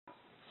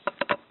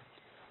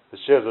The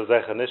shir is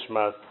Zecher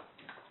Nishmas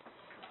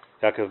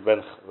Yaakov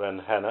ben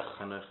Henech,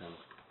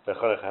 ben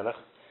Henech,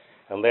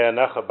 and Leah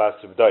Nacha Bas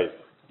Subdoiv.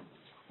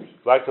 I'd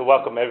like to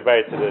welcome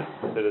everybody to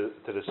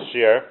the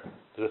shir,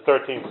 to the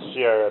 13th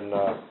shir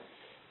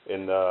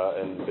in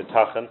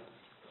Bitachon.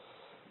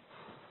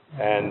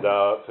 And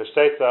for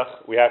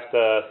Shteitach, we have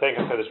to thank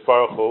HaKadosh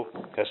Baruch Hu.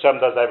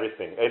 Hashem does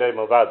everything. Eidei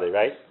Milvadei,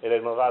 right?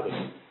 Eidei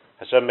Milvadei.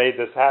 Hashem made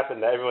this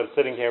happen. That everyone's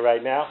sitting here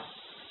right now.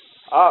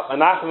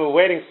 Menachem, we're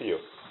waiting for you.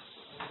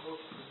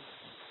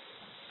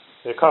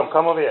 Here,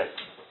 come over here.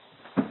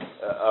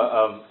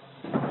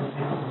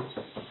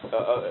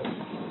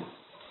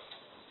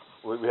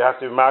 We have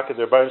to mark it.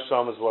 The Rebbeinu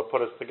Shalom is what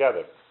put us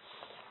together.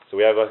 So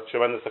we have a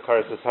tremendous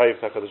Hakaras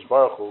Hasayiv HaKadosh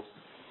Baruch Hu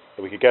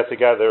that we could get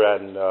together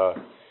and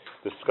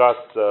discuss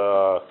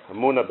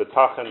Emunah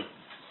Bitachon.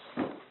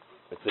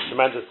 It's a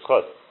tremendous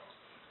chus.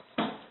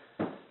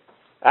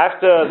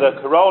 After the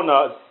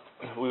Corona,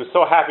 we were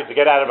so happy to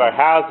get out of our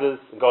houses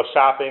and go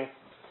shopping.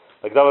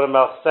 Like David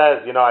Melch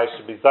says, I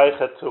should be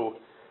zeichet to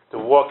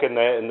walk in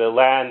the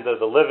land of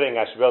the living.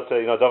 I should be able to,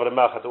 David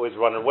Melch had to always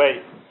run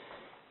away.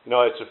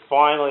 It should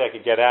finally, I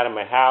could get out of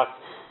my house,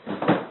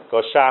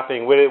 go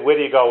shopping. Where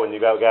do you go when you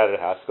go out of the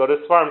house? Go to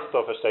the farm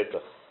store for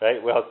Shteitach,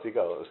 right? Where else do you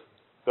go?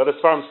 Go to the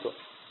farm store.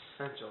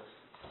 Essential.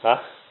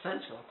 Huh?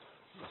 Essential.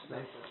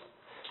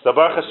 So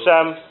Baruch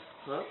Hashem,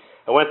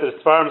 I went to the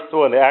farm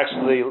store and they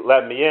actually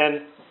let me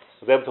in.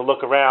 I was able to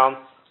look around.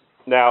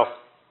 Now,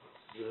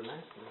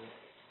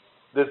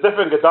 there's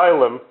different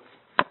Gedalim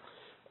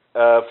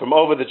from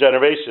over the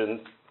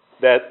generations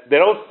that they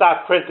don't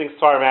stop printing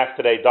Svarim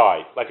after they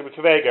die. Like a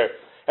Kveger,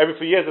 every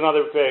few years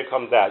another Kveger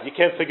comes out. You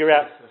can't figure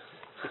out.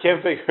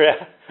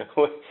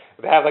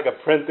 They have like a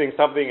printing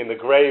something in the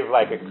grave,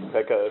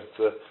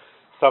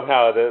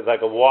 somehow there's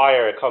like a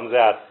wire. It comes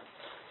out.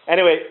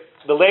 Anyway,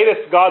 the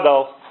latest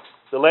Gadol,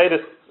 the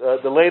latest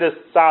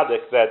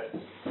tzaddik that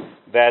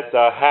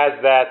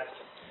has that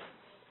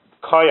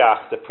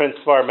koyach, the prince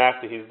Svarim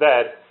after he's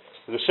dead,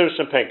 is the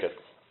Shimshon Pincus.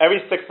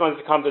 Every 6 months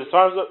he comes to the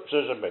Svarim,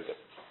 Shimshon Pincus.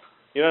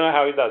 You don't know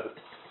how he does it.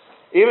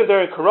 Even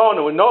during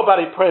Corona, when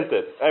nobody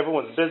printed,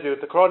 everyone's busy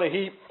with the Corona,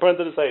 he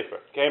printed a sefer.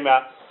 Came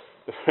out.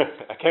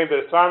 I came to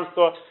the farm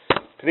store,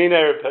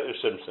 Penina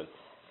Shimshon.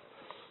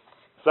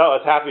 So I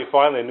was happy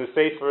finally, a new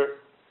sefer.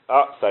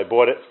 So I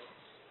bought it.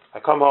 I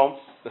come home.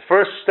 The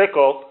first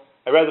shtickle,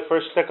 I read the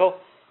first shtickle,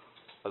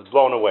 I was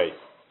blown away.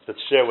 To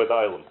share with the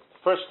Eilim.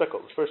 The first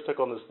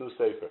shtickle in this new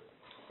sefer.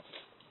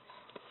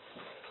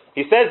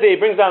 He says that he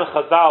brings down a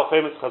Chazal,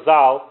 famous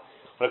Chazal,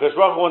 when HaKadosh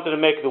Baruch Hu wanted to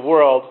make the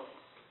world.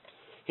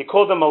 He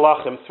called the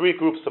Malachim, 3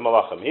 groups of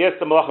Malachim. He asked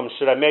the Malachim,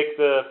 should I make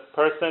the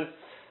person?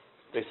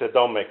 They said,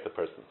 don't make the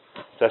person.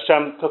 So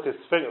Hashem took his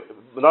finger,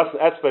 he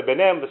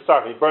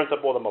burnt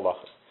up all the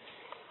Malachim.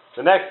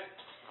 The next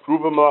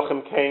group of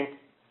Malachim came.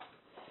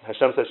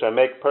 Hashem said, should I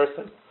make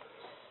person?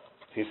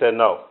 He said,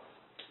 no.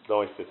 Don't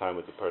waste your time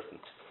with the person.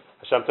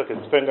 Hashem took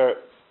his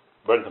finger,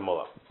 burnt them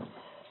all up.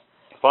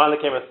 Finally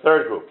came a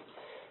third group.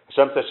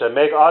 Hashem said, should I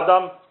make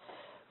Adam?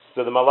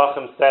 So the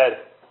Malachim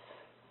said,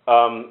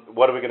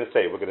 what are we going to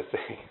say? We're going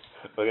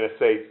to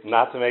say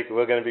not to make it.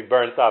 We're going to be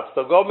burnt up.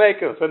 So go make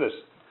him. Finish.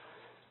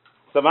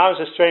 So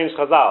Mamash is a strange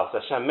Chazal. So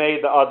Hashem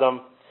made the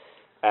Adam,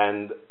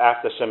 and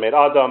after Hashem made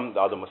Adam, the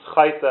Adam was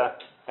Chayta,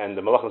 and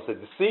the Malachim said,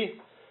 you see,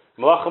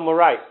 Malachim were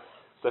right.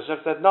 So Hashem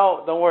said,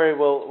 no, don't worry.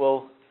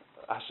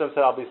 Hashem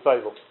said, I'll be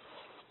Saival.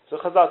 So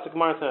Chazal took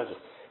Gemara Sanhedrin.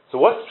 So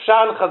what's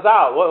Pshat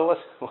Chazal?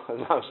 What's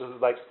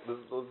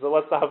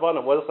the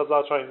Havana? What is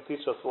Chazal trying to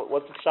teach us?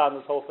 What's the Pshat in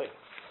this whole thing?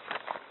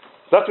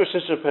 So that's where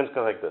Shimshon Pincus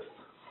like this.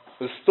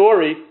 The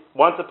story,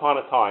 once upon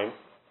a time,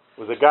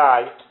 was a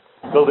guy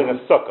building a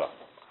sukkah.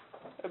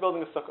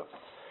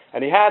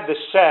 And he had this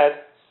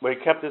shed where he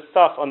kept his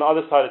stuff on the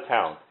other side of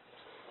town.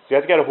 So he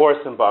had to get a horse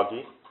and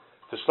buggy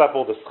to schlep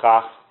all the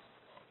schach.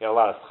 He had a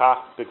lot of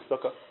schach, big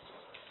sukkah.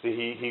 So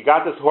he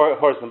got this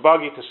horse and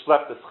buggy to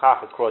schlep the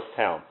schach across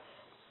town.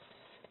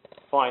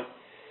 Fine.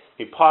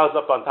 He piles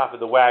up on top of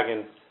the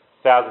wagon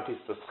 1,000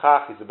 pieces of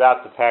schach. He's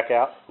about to pack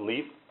out and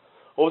leave.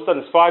 All of a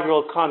sudden, his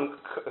 5-year-old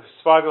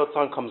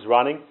son comes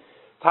running.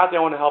 Tati, I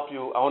want to help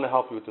you. I want to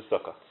help you with the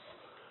sukkah.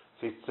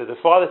 So the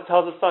father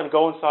tells his son,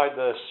 go inside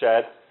the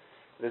shed.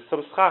 There's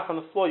some schach on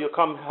the floor. You'll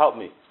come help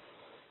me.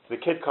 So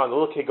the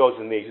little kid goes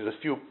in there. There's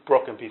a few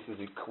broken pieces.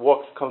 He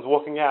comes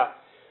walking out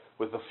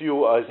with a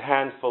few, his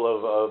handful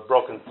of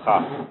broken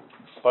schach.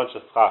 A bunch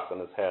of schach on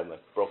his hand,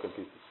 like broken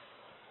pieces.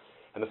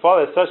 And the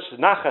father is such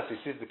nachas. He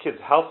sees the kids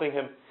helping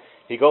him.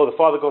 The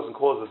father goes and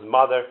calls his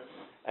mother,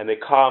 and they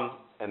come.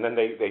 And then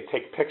they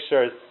take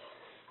pictures,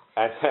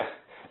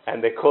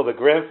 and they call the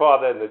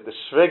grandfather and the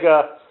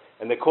shviga,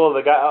 and they call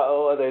the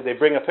guy. They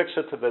bring a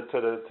picture to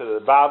the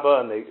baba,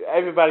 and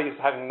everybody's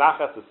having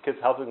nachas. This kid's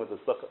helping with the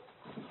sukkah.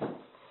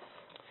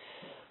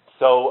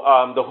 So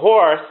the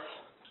horse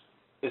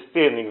is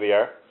standing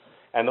there,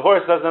 and the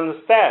horse doesn't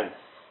understand.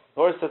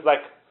 The horse is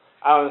like,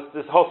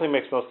 this whole thing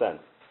makes no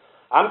sense.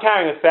 I'm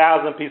carrying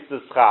 1,000 pieces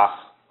of schach.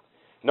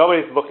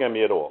 Nobody's looking at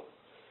me at all.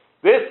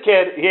 This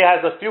kid, he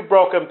has a few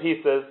broken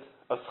pieces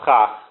of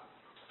schach,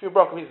 few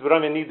broken pieces, but I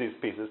don't even need these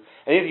pieces.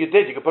 And if you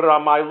did, you could put it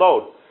on my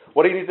load.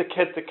 What do you need the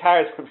kid to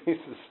carry the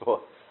pieces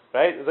for?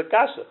 Right? It's a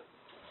kasha.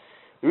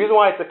 The reason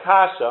why it's a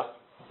kasha,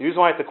 the reason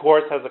why the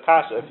horse has a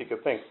kasha, if you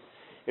could think,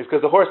 is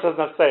because the horse doesn't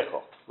have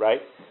seichel,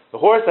 right? The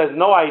horse has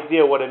no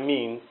idea what it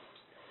means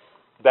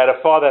that a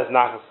father has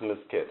nachas from his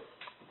kid.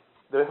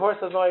 The horse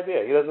has no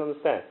idea. He doesn't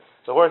understand.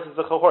 The horse is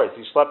a horse.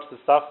 He schleps the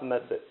stuff and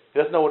that's it. He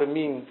doesn't know what it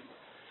means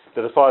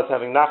that the father is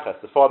having nachas.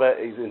 The father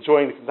is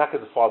enjoying, not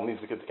because the father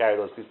needs the kid to carry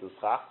those pieces of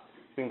schach.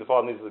 I think the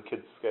father needs the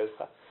kid to carry the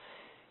schach.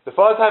 The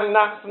father's having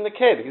nachas from the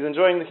kid. He's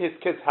enjoying the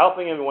kid's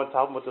helping him. He wants to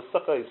help him with the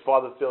sukkah. His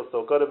father feels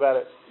so good about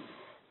it.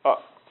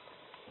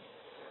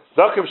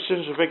 Zakir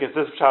Shin Shavik is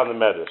this child in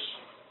the Medrash.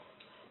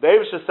 The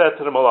Eibusha said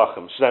to the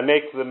Malachim, should I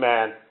make the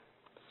man?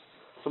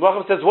 So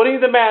Malachim says, what do you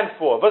need the man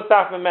for? What's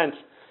that for mensch?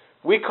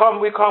 We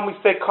come, we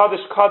say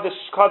Kaddish, Kaddish,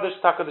 Kaddish,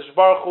 Takadish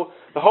Baruch Hu.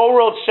 The whole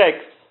world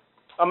shakes.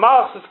 A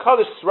Malach says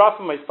Kaddish,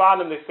 Srafim, my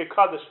father, they say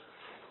Kaddish.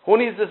 Who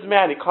needs this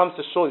man? He comes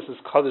to shul, he says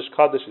Kaddish,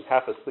 Kaddish, he's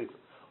half asleep.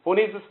 Who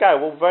needs this guy?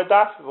 Well, where's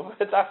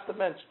the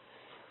mensch?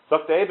 So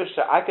the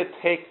Eibusha, I could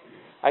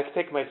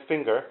take my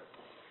finger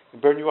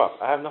and burn you up.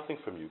 I have nothing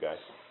from you guys.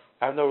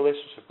 I have no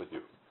relationship with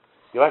you.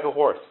 You're like a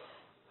horse.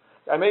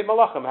 I made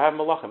malachim. I have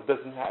malachim.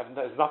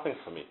 There's nothing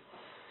for me.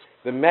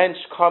 The mensch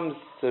comes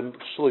to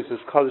shul. He says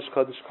Kaddish,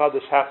 Kaddish,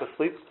 Kaddish, half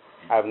asleep.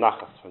 I have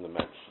nachas from the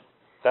mensch.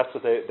 That's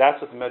what the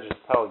Medrash is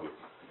telling you.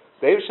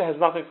 The Eibusha has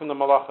nothing from the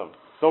malachim.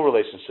 No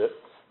relationship.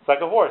 It's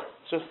like a horse.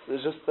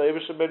 It's just the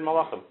Eibusha made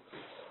malachim.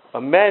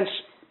 A mensch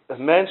is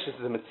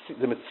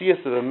the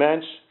metzias of a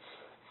mensch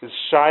is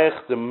shaykh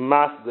the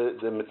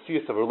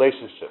metzias of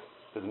relationship.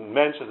 The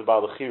mensch is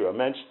about the chira. A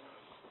mensch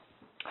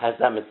has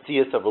that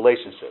metzias of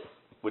relationship,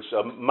 which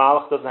a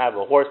malach doesn't have,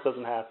 a horse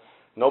doesn't have,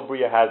 no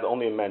bria has,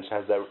 only a mensch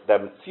has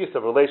that metzias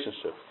of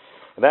relationship.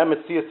 And that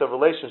metzias of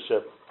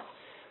relationship,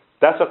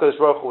 that's what Kadosh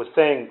Baruch Hu was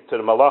saying to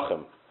the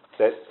malachim,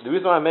 that the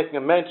reason why I'm making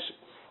a mensch,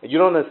 and you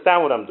don't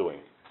understand what I'm doing.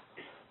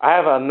 I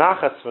have a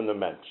nachas from the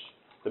mensch.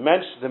 The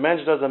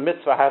mensch does a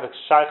mitzvah, I have a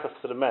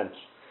shaychas to the mensch.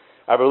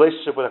 I have a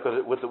relationship with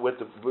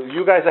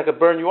you guys, I could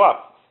burn you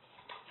up.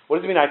 What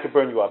does it mean I could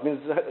burn you up?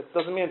 It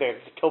doesn't mean that I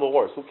could kill the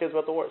horse. Who cares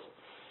about the horse?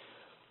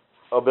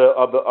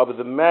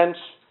 The mensch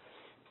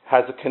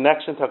has a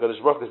connection to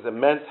HaKadosh Baruch Hu, because the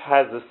mensch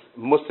has this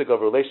musig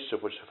of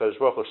relationship which HaKadosh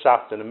Baruch Hu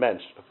shaft in a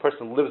mensch. A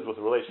person lives with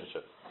a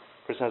relationship.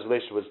 A person has a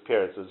relationship with his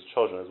parents, with his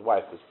children, his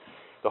wife.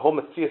 The whole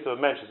metzias of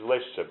a mensch is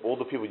relationship. All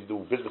the people you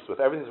do business with,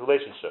 everything's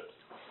relationship.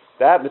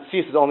 That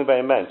metzias is only by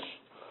a mensch.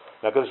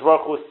 Now HaKadosh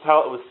Baruch Hu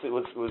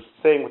was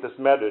saying with this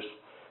medrash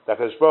that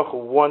HaKadosh Baruch Hu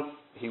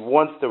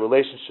wants the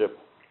relationship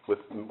with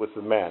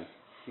the man.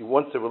 He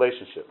wants the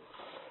relationship.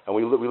 And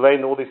we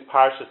learn all these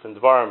parshas and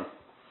dvarim.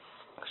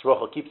 HaKadosh Baruch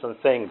Hu keeps on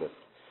saying this.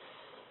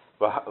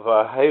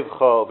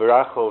 V'hevcha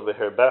v'racho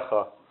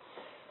v'herbecha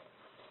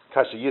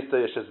kasha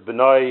yister ish es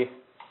b'nai.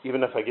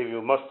 Even if I give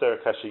you muster,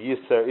 kasha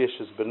yister ish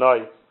es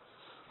b'nai.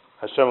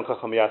 Hashem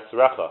kacham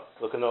yasrecha.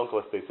 Look in the Uncle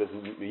it says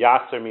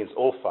yaser means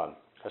ulfan.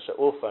 Kasha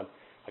ulfan.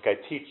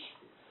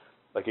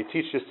 Like you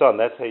teach your son.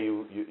 That's how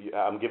you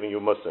I'm giving you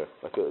muster,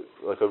 like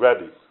a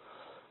rebbe.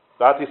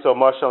 V'ati so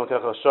mashal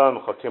kach Hashem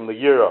chakim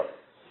liyira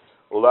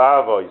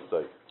ula'ava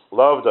yisay.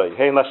 Lovdai.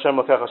 Hein Lashem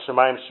lekecha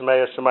shemayim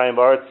shmeya shemayim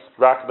v'aretz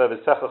rakba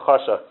v'secha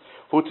chasha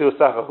hutu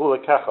v'secha hula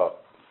kecha.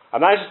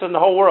 I'm not interested in the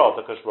whole world,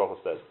 the Kadosh Baruch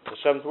Hu says.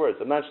 Hashem's words.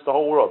 I'm not interested in the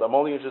whole world. I'm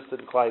only interested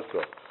in Klal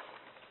Yisrael.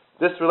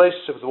 This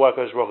relationship is what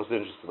Kadosh Baruch Hu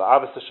is interested in.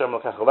 Avos Hashem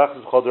lekecha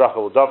lechus v'chol deracha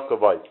v'davka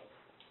v'ay.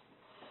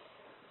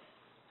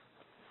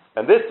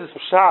 And this is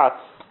pshat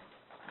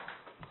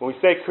when we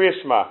say Kriya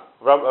Shema.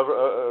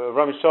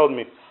 Rami showed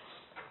me.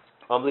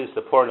 I believe it's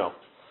the porno.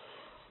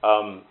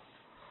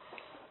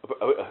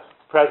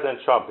 President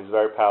Trump, he's a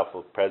very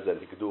powerful president.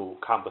 He could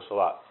accomplish a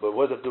lot. But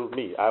what does it do with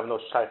me? I have no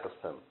shaykhs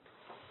to him.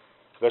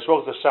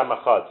 V'shvok is Hashem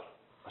Echad.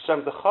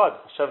 Hashem's Echad.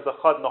 Hashem's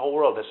Echad in the whole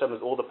world. Hashem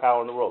has all the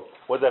power in the world.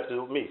 What does that have to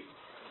do with me?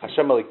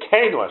 Hashem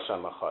Elokeinu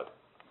Hashem Echad. It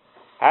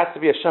has to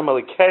be Hashem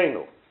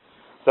Elokeinu.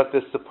 That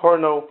this the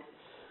porno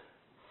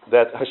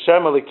that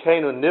Hashem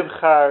Elokeinu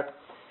Nivchar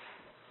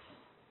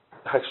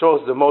Hashem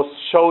is the most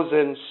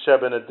chosen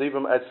Sheben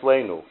Adivim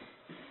Etzleinu.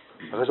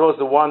 Hashem is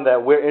the one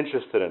that we're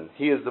interested in.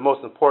 He is the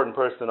most important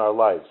person in our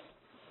lives.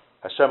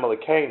 Hashem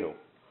Elokeinu.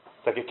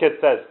 It's like a kid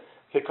says,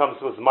 kid comes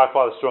to us, my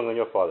father is stronger than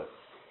your father.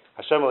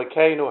 Hashem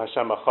Elokeinu,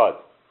 Hashem Echad.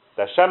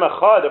 The Hashem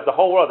Echad of the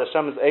whole world,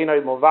 Hashem is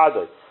Einay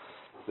Mulvadai.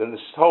 Then the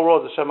whole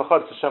world is Hashem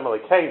Echad, it's Hashem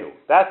Elokeinu.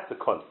 That's the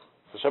kunst.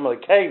 It's Hashem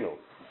Elokeinu.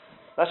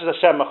 Not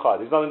just Hashem Echad.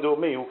 He's nothing to do with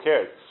me, who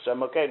cares?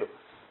 Hashem Elokeinu.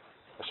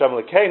 Hashem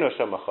Elokeinu,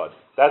 Hashem Echad.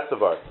 That's the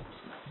verse.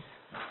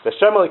 The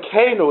Hashem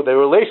Elokeinu, the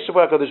relationship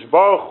with HaKadosh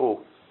Baruch Hu,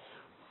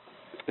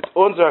 it's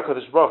unser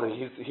HaKadosh Baruch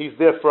Hu. He's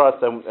there for us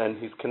and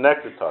He's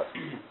connected to us.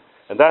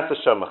 And that's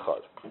Hashem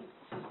Echad.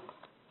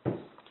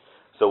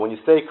 So when you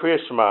say Kriya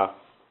Shema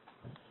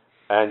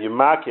and you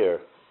makir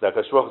that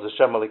HaKadosh Baruch Hu is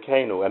Hashem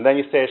Elokeinu, and then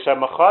you say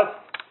Hashem Echad,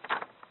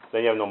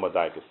 then you have no more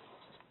daigus.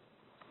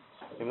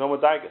 You have no more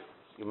daigus.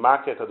 You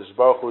makir HaKadosh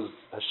Baruch Hu is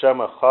Hashem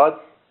Echad,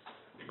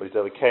 but He's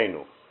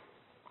Elokeinu.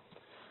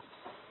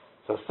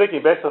 So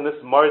thinking based on this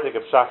Maritik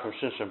of Shach from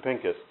Shinshin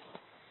Pincus,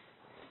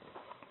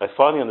 I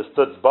finally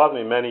understood, it's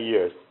bothered me many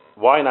years,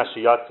 why in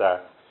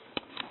Ashiyatzar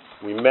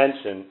we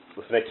mention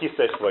L'fnei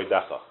Kisei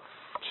Chvoidecha.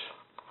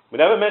 We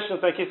never mention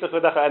L'fnei Kisei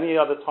Chvoidecha any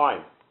other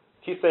time.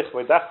 Kisei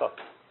Chvoidecha.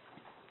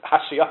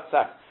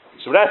 Ashiyatzar.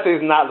 Shemona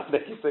is not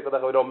L'fnei Kisei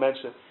Chvoidecha, we don't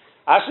mention.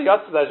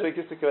 Ashiyatzar, L'fnei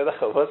Kisei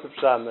Chvoidecha. What's the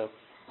pshat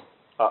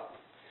now?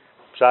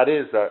 Pshat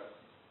is that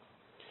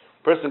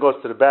a person goes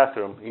to the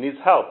bathroom, he needs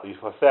help. The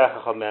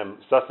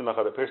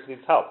person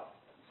needs help.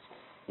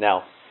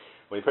 Now,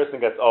 when a person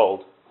gets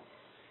old,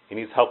 he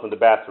needs help in the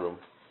bathroom.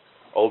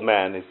 Old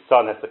man, his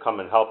son has to come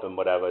and help him,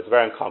 whatever. It's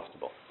very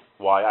uncomfortable.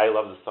 Why? I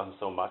love the son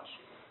so much.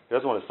 He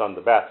doesn't want his son in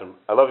the bathroom.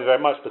 I love you very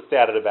much, but stay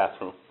out of the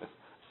bathroom.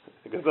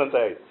 Because don't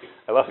say,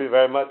 I love you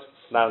very much,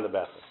 not in the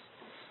bathroom.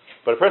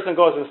 But a person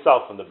goes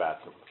himself in the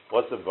bathroom.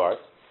 What's the vart?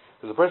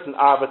 Because a person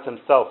avat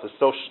himself is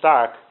so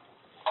stark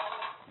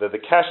that the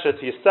kasha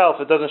to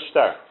yourself, it doesn't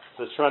start.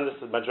 It's a tremendous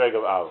madreg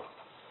of av.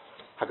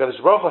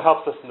 HaKadosh Baruch Hu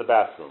helps us in the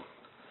bathroom.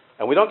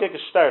 And we don't get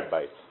gestarred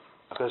by it.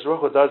 HaKadosh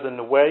Baruch Hu does it in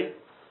a way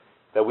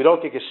that we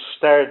don't get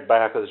gestarred by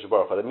HaKadosh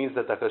Baruch Hu. That means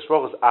that HaKadosh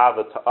Baruch Hu's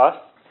ava to us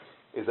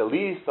is at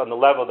least on the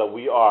level that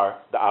we are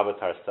the ava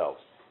to ourselves.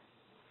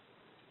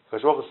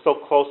 HaKadosh Baruch Hu is so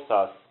close to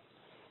us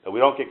that we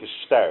don't get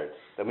gestarred.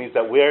 That means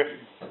that we're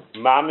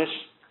mamish,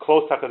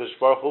 close to HaKadosh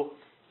Baruch Hu,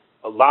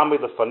 Lami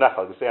lefanecha,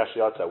 like we say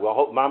Ashiyatza. We're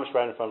mamish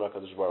right in front of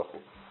HaKadosh Baruch Hu.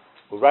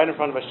 We're right in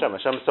front of Hashem.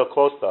 Hashem is so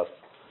close to us.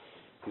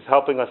 He's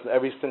helping us in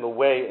every single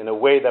way, in a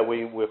way that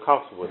we're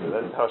comfortable with it.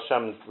 That's how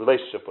Hashem's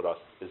relationship with us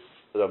is,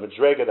 the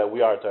madrega that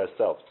we are to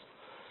ourselves.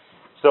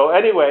 So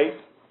anyway,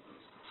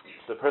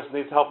 the person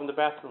needs help in the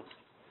bathroom.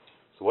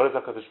 So what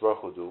does HaKadosh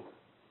Baruch Hu do?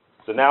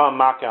 So now I'm in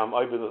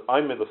the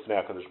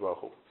HaKadosh Baruch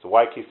Hu. So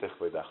why kisech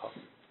v'decha?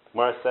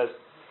 Gemara says,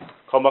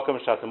 the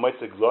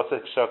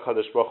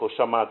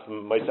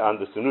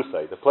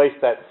place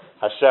that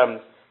Hashem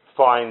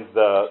finds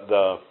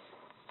the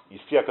you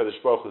see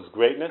HaKadosh Baruch Hu's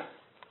greatness,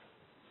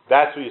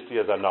 that's what you see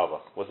as Anava.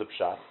 What's the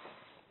pshat?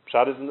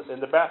 Pshat is in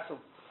the bathroom.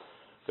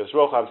 Because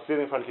Baruch Hu, I'm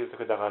sitting in front of Kisei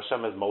Chvoidecha.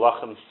 Hashem has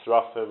Malachim,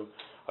 Srafim,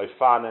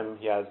 Oifanim.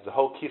 He has the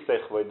whole Kisei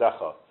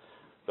Chvoidecha,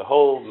 the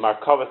whole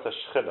Markavas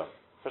HaShechina.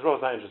 Baruch Hu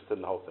is not interested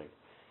in the whole thing.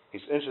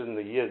 He's interested in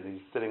the years he's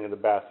sitting in the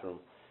bathroom.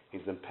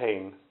 He's in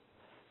pain.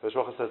 Baruch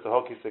Hu says the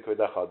whole Kisei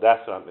Chvoidecha.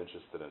 That's what I'm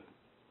interested in.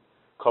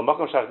 Kol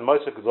Makom Shach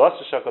Moitze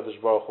Gdolasa HaKadosh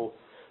Baruch Hu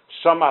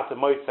Shamat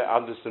Moitze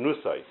Andus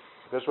Nusai.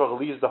 Baruch Hu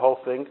leaves the whole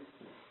thing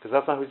because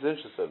that's not what he's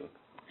interested in.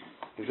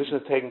 He's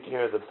interested in taking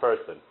care of the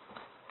person.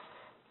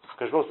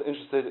 Because Baruch Hu is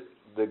interested.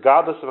 The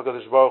godless of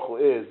HaKadosh Baruch Hu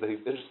is that he's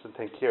interested in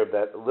taking care of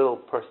that little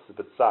person's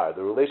beside.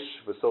 The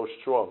relationship is so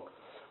strong.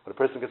 When a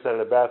person gets out of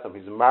the bathroom,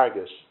 he's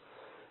margish.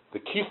 The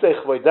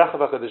Kisei Chvoidecha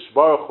of HaKadosh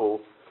Baruch Hu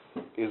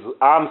is,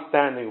 I'm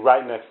standing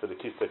right next to the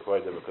Kisei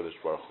Chvoidecha of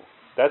HaKadosh Baruch Hu.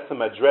 That's the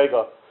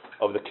madrega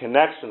of the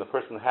connection the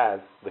person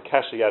has, the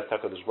kasha yaz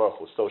HaKadosh Baruch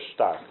Hu, so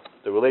stark.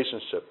 The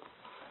relationship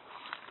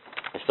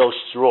is so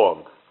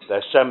strong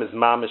that Hashem is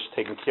mamish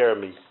taking care of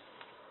me.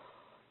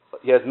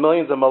 He has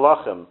millions of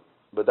malachim,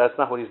 but that's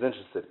not what he's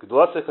interested in.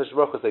 Gedulat HaKadosh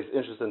Baruch Hu is he's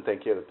interested in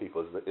taking care of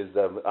people, is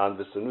on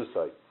the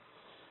sunusai.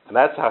 And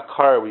that's how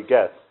kar we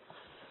get,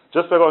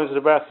 just by going to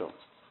the bathroom.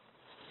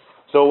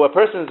 So a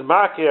person is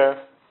makir,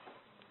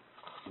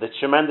 the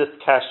tremendous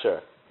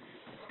kasher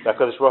that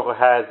HaKadosh Baruch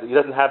Hu has. He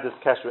doesn't have this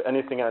kasher with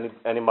anything,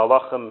 any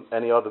malachim,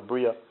 any other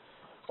bria,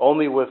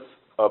 only with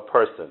a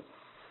person.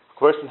 A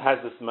person has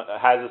this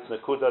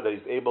nekuda that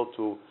he's able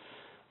to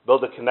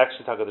build a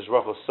connection to HaKadosh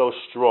Baruch Hu so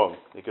strong.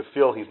 You can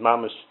feel he's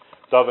mamish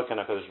davik and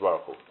HaKadosh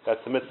Baruch Hu.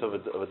 That's the mitzvah of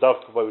a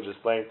davik, what we just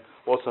explained.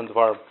 Also in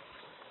Dvarim.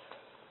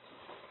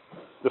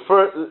 The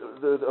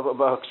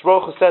HaKadosh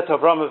Baruch Hu said to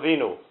Avraham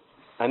Avinu,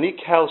 Ani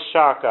kel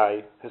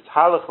shakai, his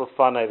halach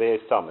l'fanai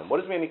ve'esamim. What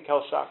does it mean, Ani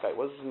kel shakai?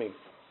 What does it mean?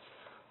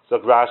 So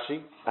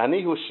Rashi,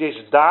 Ani hu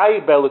sheyesh dai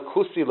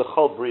belikusi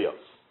l'chol bria.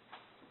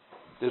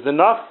 There's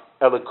enough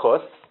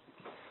elikus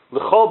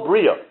l'chol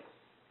bria.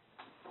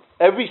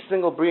 Every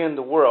single bria in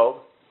the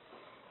world,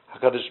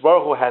 HaKadosh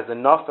Baruch Hu has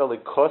enough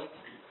elikus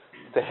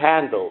to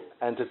handle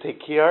and to take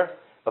care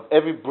of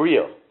every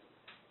bria.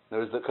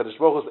 There's the HaKadosh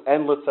Baruch Hu's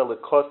endless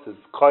elikus, his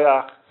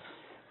koyach,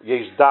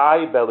 yesh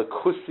dai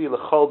belikusi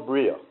l'chol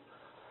bria.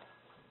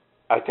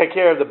 I take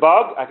care of the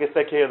bug. I can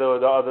take care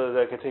of the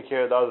other. I can take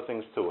care of the other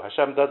things too.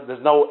 Hashem does.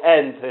 There's no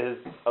end to his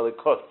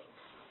alikus.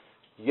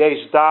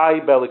 Yesh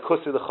dai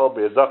belikusi l'chol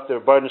bria. Zakter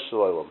barnish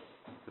shloim.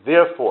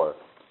 Therefore,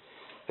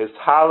 his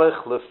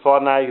halach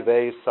lefanai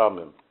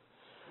ve'esamim.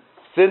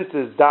 Since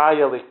his dai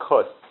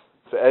alikus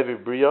for every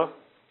bria,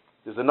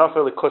 there's enough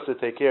alikus to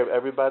take care of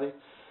everybody.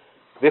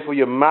 Therefore,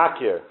 you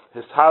makir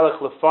his halach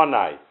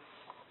lefanai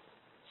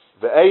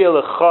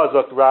ve'eyel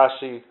lechazak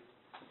Rashi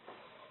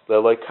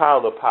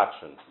leloikal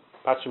lepatron.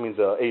 Patron means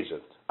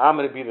agent. I'm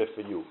going to be there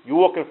for you. You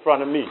walk in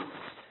front of me.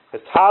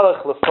 It's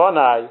halach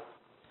lefanai.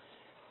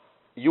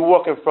 You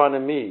walk in front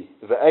of me.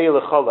 Ve'ei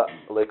lechol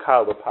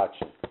lekal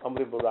lepatron.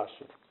 Unbelievable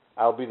Rashi.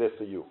 I'll be there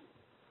for you.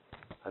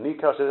 Ani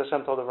kel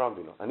Hashem told the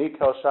Rambino. Ani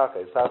kel shaka.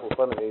 It's halach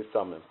lefanai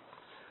ve'esamim.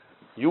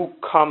 You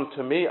come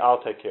to me,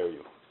 I'll take care of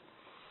you.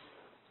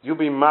 You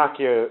be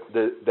makir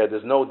that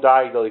there's no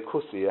dai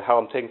delikusi, how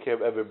I'm taking care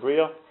of every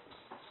bria,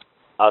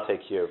 I'll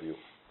take care of you.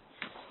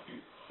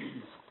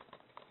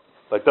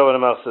 Like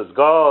David Melch says,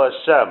 Gal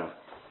Hashem,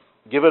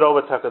 give it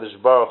over to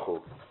HaKadosh Baruch Hu.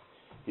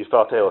 You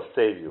felt he'll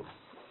save you.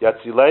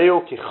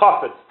 Yatzileu ki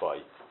chafetz bai.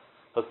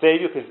 He'll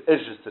save you because he's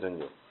interested in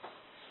you.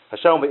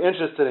 Hashem will be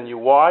interested in you.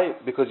 Why?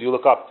 Because you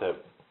look up to him.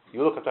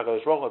 You look at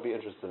HaKadosh Baruch Hu, he'll be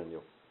interested in you.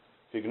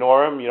 If you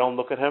ignore him, you don't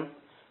look at him,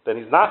 then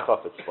he's not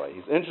chafetz bai.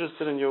 He's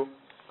interested in you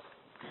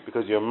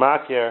because you're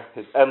makir,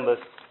 his endless,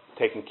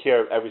 taking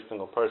care of every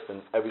single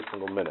person, every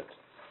single minute.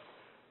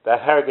 That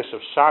hergish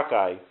of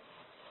shakai,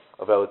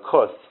 of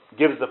elikus,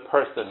 gives the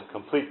person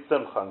complete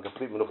simcha and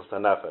complete menuchas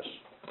hanefesh.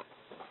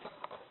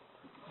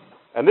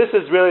 And this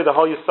is really the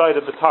whole Yesod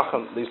of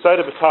Bitachon. The Yesod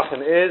of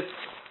Bitachon is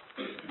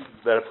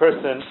that a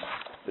person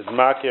is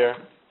makir,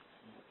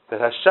 that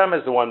Hashem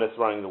is the one that's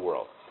running the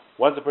world.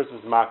 Once a person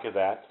is makir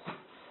that,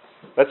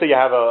 let's say you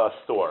have a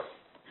store.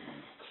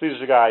 Sees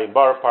a guy in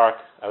Borough Park,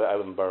 I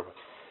live in Borough Park.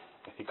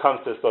 He comes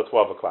to the store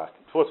 12 o'clock.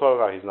 Before 12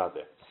 o'clock, he's not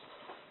there.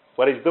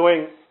 What he's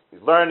doing,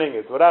 he's learning,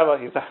 it's whatever,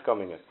 he's not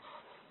coming in.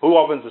 Who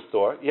opens the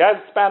store? He has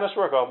a Spanish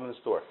worker open the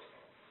store.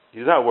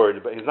 He's not worried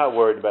about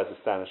the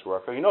Spanish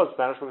worker. He knows the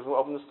Spanish worker is going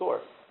to open the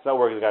store. He's not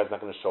worried the guy's not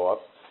going to show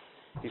up.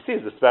 He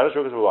sees the Spanish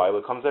worker is reliable.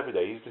 He comes every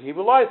day. He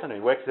relies on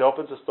him. He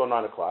opens the store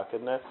 9 o'clock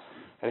and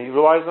he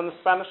relies on the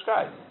Spanish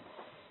guy.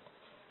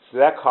 So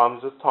that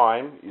comes with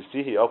time. You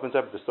see, he opens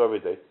up the store every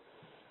day.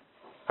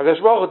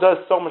 HaKadosh Baruch Hu does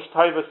so much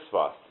taivas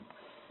for us.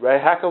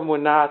 Right? How come we're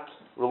not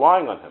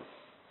relying on him?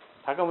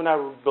 How come we're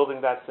not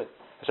building that thing?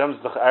 Hashem is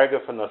the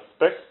erga from the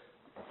spik.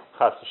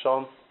 Chas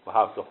v'shalom,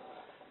 l'havdil.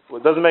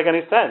 It doesn't make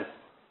any sense.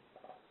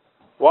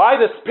 Why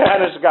the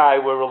Spanish guy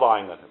we're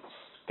relying on him?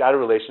 Got a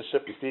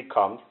relationship, you see he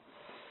comes.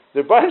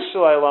 The Rebbeinu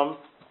Shalom,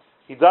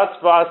 he does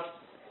for us,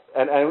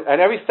 and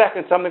every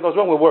second something goes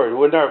wrong, we're worried,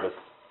 we're nervous.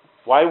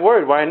 Why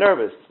worried? Why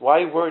nervous?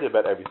 Why worried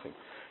about everything?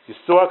 You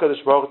saw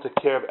HaKadosh Baruch Hu took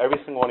care of every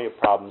single one of your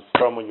problems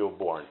from when you were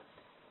born.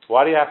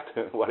 Why do you have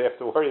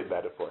to worry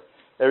about it for?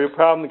 Every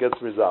problem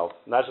gets resolved.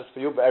 Not just for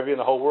you, but every in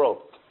the whole world.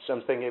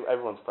 Hashem's taking care of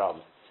everyone's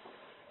problems.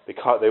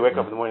 They wake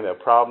up in the morning, they have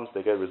problems,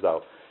 they get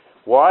resolved.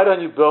 Why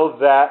don't you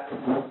build that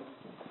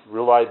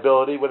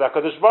reliability with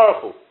HaKadosh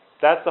Baruch Hu?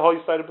 That's the whole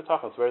Yesod of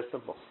Bitachon. It's very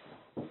simple.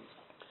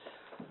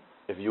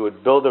 If you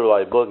would build the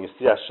reliability and you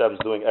see Hashem's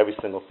doing every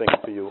single thing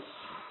for you,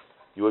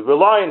 you would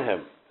rely on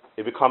him.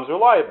 It becomes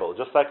reliable,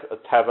 just like a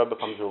teva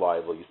becomes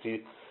reliable. You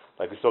see,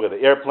 like we saw, the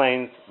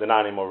airplanes, they're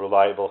not anymore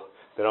reliable.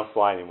 They don't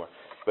fly anymore.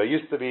 But it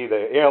used to be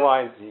the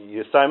airlines,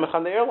 you sign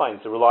on the airline.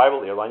 It's a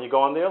reliable airline. You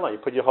go on the airline. You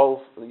put your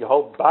whole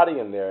body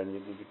in there and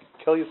you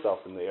kill yourself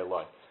in the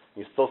airline.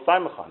 You still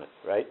sign on it,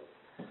 right?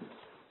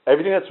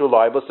 Everything that's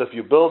reliable. So if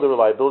you build the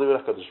reliability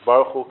with HaKadosh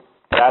Baruch Hu,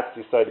 that's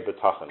the Yesod of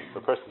Bitachon.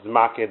 The person is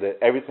makir that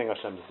everything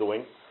Hashem is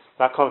doing, it's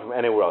not coming from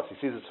anywhere else. He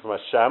sees it from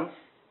Hashem.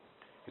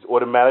 He's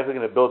automatically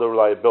going to build a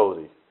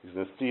reliability. He's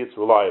going to see it's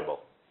reliable.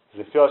 He's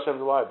going to feel Hashem's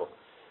reliable.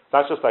 It's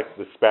not just like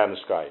the Spanish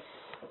guy.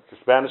 The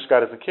Spanish guy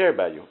doesn't care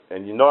about you.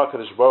 And you know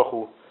HaKadosh Baruch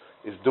Hu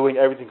is doing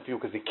everything for you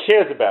because he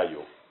cares about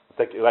you.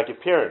 It's like your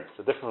parents.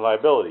 It's a different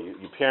reliability.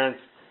 Your parents,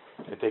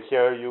 they take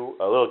care of you.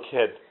 A little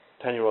kid,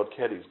 10-year-old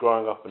kid, he's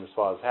growing up in his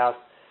father's house.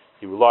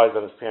 He relies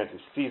on his parents. He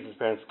sees his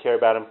parents care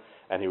about him,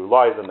 and he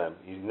relies on them.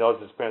 He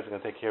knows his parents are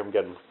going to take care of him,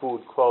 get him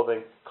food,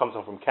 clothing. Comes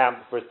home from camp,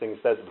 the first thing he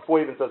says, before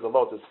he even says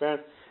hello to his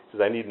parents, he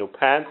says, I need new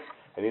pants,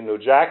 I need a new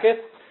jacket,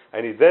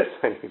 I need this,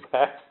 I need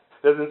that.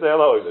 Doesn't say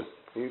hello even.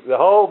 The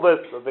whole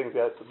list of things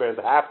that the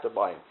parents have to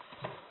buy him.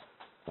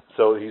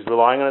 So he's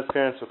relying on his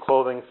parents for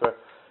clothing, for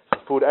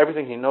food,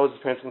 everything. He knows his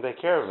parents can take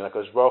care of him. Like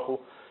HaKadosh Baruch Hu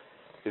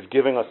is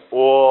giving us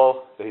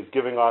all that he's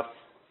giving us,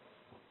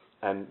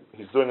 and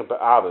he's doing it by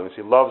Abba.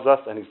 He loves us,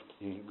 and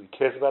he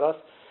cares about us,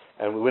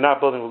 and we're not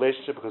building a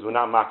relationship because we're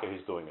not makir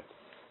he's doing it.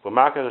 But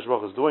makir HaKadosh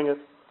Baruch Hu is doing it,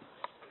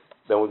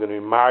 then we're going to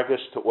be margish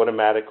to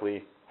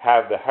automatically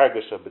have the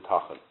hergish of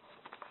Bitachon.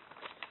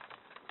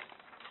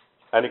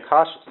 Any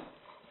questions?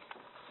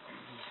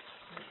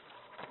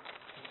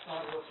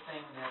 Was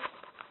saying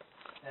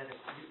that if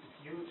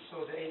you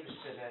saw the Eibush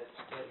that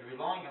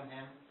relying on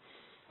him,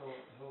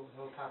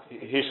 he'll talk to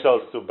He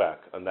shows two back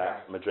on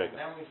that madriga.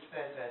 And then we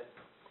said that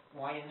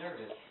why you're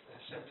nervous?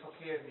 Hashem took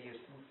care of you,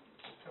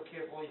 took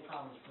care of all your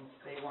problems from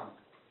day one.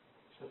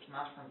 So it's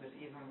not from that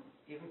even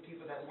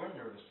people that were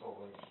nervous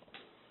always.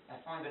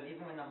 I find that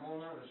even when I'm more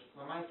nervous,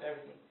 reminds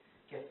everything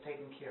gets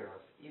taken care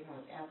of, even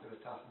with after the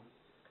talking.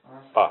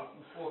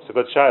 It's a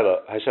good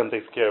shaila. Hashem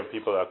takes care of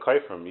people that are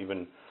kaifrim,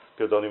 even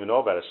people don't even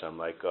know about Hashem,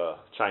 like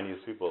Chinese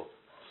people.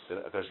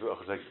 Hashem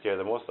takes care of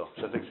them also.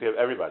 Hashem takes care of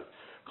everybody.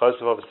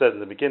 Chazal says in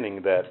the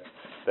beginning that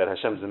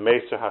Hashem's the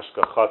Meister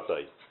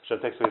Hashkachatzai.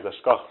 Hashem takes away the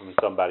hashkach from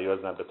somebody who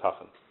doesn't have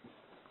Bitachon.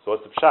 So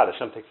what's the pshat?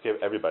 Hashem takes care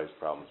of everybody's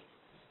problems.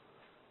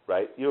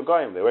 Right? Even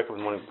Goyim, they wake up in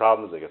the morning with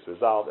problems, they get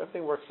resolved,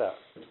 everything works out.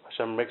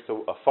 Hashem makes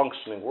a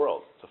functioning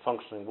world. It's a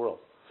functioning world.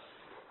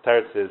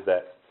 Tarot says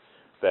that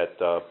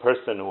a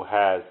person who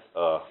has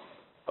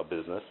a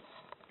business,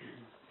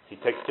 he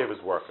takes care of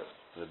his workers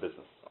in the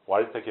business.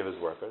 Why does he take care of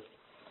his workers?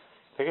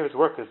 He takes care of his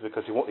workers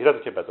because he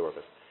doesn't care about the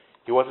workers.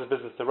 he wants his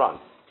business to run.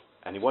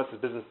 And he wants his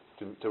business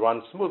to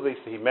run smoothly,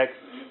 so he makes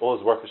all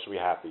his workers should be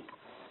happy.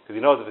 Because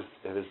he knows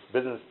if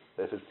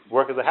his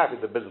workers are happy,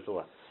 the business will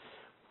run.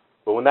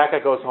 But when that guy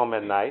goes home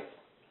at night,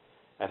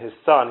 and his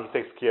son, he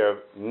takes care of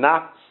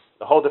not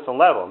a whole different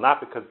level, not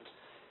because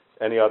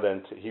any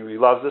other, he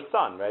loves his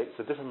son, right? It's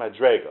a different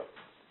madrega.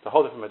 It's a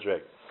whole different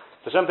madrega.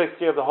 So Hashem takes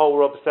care of the whole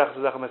world.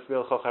 Hashem takes care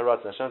of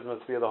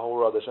the whole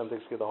world. Hashem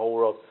takes care of the whole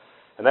world.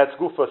 And that's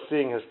good for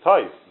seeing his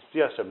toys. You see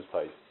Hashem's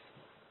toys.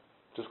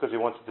 Just because he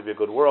wants it to be a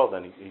good world,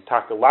 and he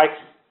likes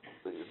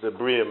the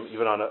Briam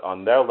even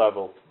on their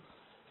level.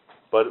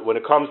 But when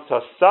it comes to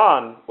a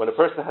son, when a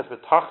person has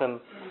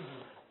Bitachon,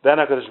 then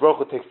HaKadosh Baruch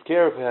Hu takes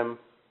care of him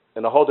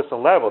in a whole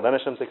different level. Then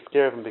Hashem takes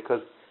care of him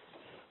because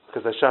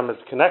Hashem has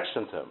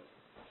connection to him.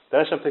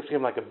 Then Hashem takes care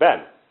of him like a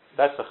ben.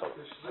 That's the chok.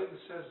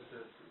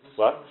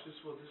 What?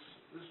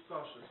 This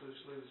pasha, so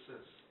Shleila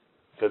says.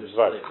 Because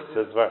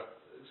it's var.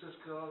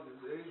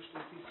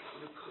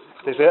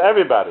 They say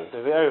everybody. But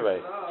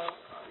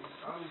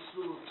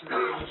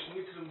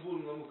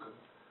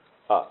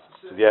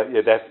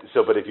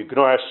if you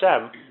ignore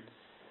Hashem,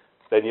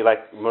 then you're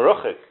like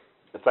meruchik.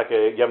 It's like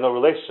you have no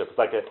relationship. It's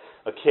like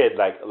a kid,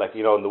 like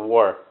in the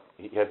war,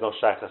 he has no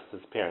shaykhs to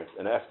his parents,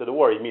 and after the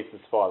war, he meets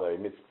his father.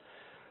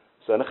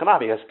 So in the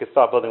Chanami, he has to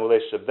start building a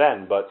relationship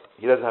then, but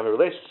he doesn't have a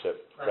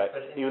relationship, right?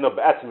 Even though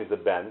B'atzim is a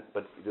ben,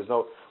 but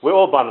we're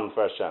all bound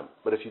for Hashem.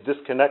 But if you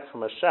disconnect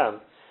from Hashem,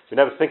 if you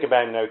never think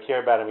about him, you never care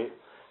about him,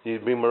 you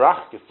be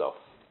merach yourself.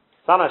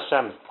 It's on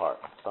Hashem's part.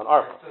 It's on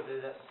our part. So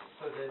the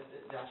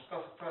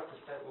hashkafa purpose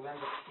that we'll end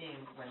up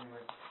seeing when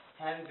we're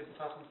having the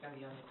Bitachon can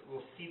be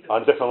we'll see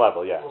on a different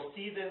level, yeah. We'll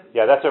see them.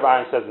 Yeah, that's what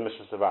Aaron says in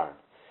Mishnah of Aaron.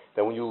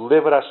 That when you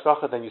live with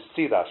Hashkacha, then you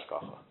see the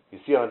Hashkacha. You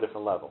see it on a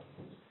different level.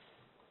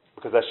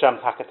 Because Hashem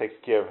Taka takes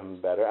care of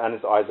him better, and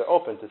his eyes are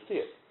open to see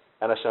it.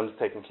 And Hashem's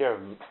taking care of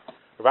him.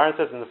 Aaron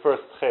says in the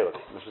first Chelek,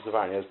 Mishnah of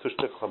Aaron, he has two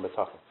shtichel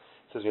Bitachon.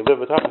 He says, when you live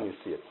with Bitachon, you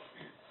see it.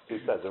 So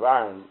he says,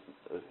 Aaron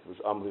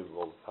was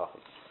unbelievable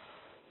Bitachon.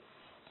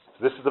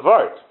 So this is the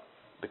word.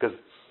 Because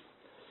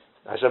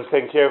Hashem's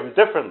taking care of him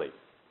differently.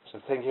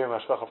 Hashem's taking care of him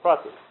Hashkacha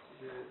Pratis.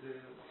 He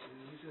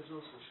says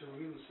also,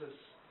 Hashem says,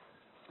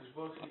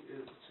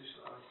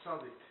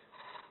 tzaddik.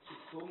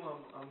 A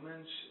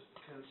mensch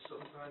can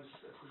sometimes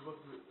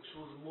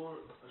shows more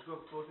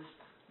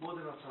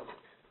than a tzaddik.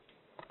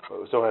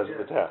 So has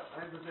Bitach.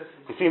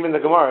 You see him in the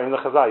Gemara, in the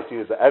Chazal, you see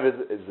there's the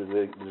Eved,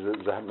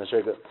 there's a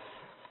Meshega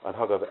on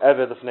Hag of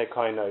Eved of Fnei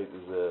Koinai,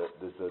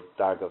 there's a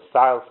Dag of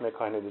Style of Fnei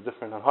Koinai, there's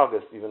different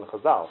Hanhagas, even in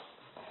Chazal.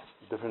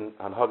 Different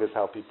Hanhagas,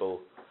 how people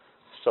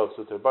show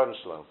to their Baruch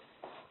Shalom.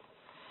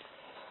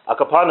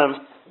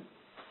 Akapanim,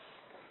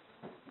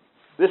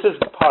 this is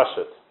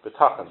Pashat,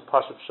 Bitachon,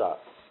 Pashat Pshat.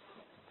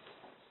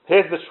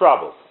 Here's the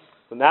trouble.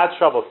 So now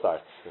trouble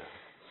starts.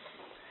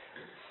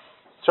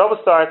 Trouble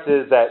starts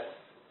is that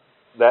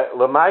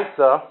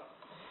Lamaisa,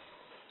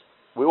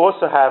 we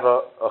also have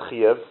a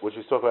chiyuv, which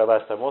we spoke about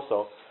last time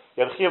also.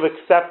 You have a chiyuv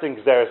accepting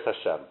Gzeres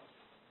Hashem.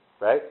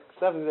 Right?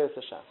 Accepting Gzeres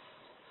Hashem.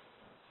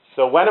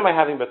 So when am I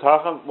having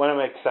Bitachon? When am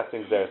I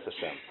accepting Gzeres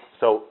Hashem?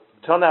 So,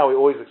 till now we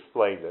always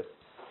explained this.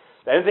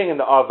 Anything in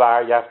the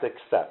Avar you have to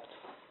accept.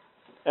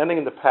 Anything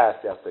in the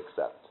past you have to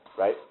accept.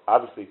 Right?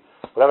 Obviously,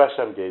 whatever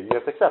Hashem gave you, you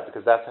have to accept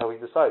because that's how He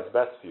decides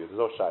best for you. There's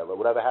no shayla.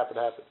 Whatever happened,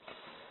 happened.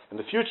 In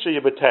the future,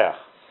 you betech.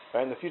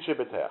 Right? In the future, you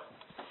betech.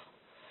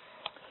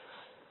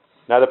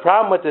 Now, the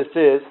problem with this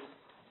is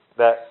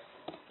that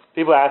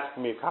people ask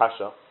me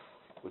kasha,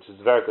 which is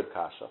a very good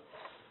kasha,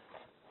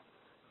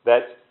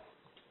 that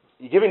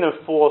you're giving them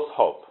false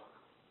hope.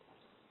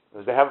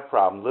 Because they have a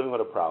problem, living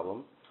with a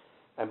problem,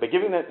 and by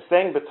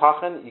saying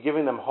Bitachon, you're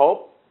giving them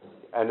hope,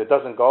 and it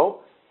doesn't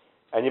go,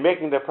 and you're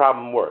making their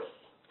problem worse.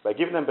 By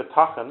giving them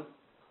Bitachon,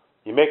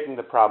 you're making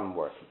the problem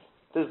worse.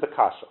 This is the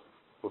kasha,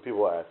 what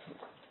people are asking.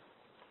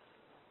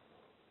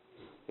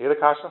 You hear the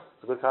kasha?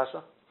 It's a good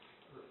kasha?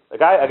 A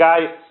guy,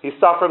 he's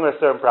suffering with a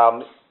certain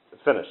problem,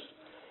 it's finished.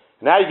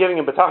 Now you're giving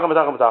him Bitachon,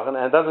 and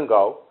it doesn't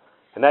go,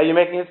 and now you're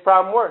making his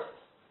problem worse.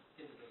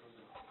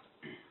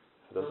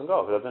 It doesn't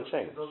go, it doesn't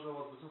change. He doesn't know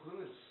what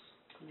Bitachon is.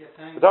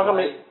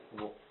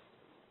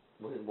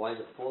 Why is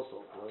it false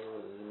hope? What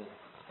does it mean?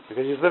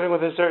 Because he's living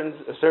with a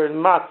certain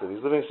matzah.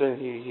 He's living,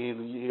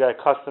 he got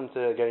accustomed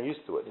to getting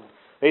used to it. And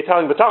you're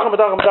telling him, Bitachon,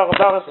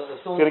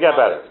 it's going to get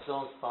better. If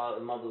someone's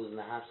mother was in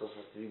the hospital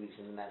for 3 weeks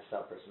and then that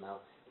supper, so now,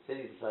 say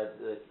he decides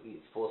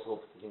it's false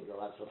hope to think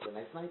they'll have supper the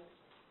next night.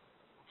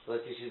 So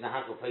let's say she's in the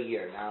hospital for a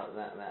year. Now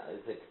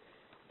it's like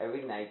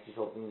every night she's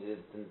hoping that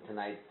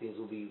tonight things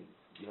will be,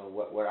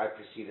 where I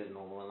perceive as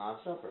normal and not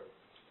supper.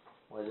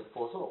 Why is it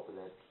false hope?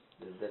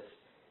 That's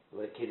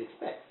what a kid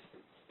expects.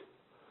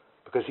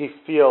 Because he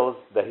feels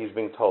that he's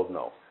being told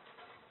no.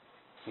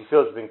 He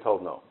feels he's being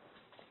told no.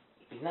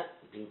 He's not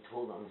being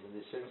told no in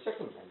certain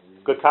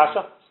circumstances. Good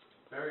kasha?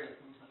 Very.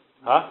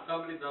 Huh?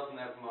 Somebody doesn't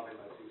have money,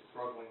 like he's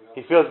struggling.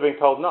 He feels being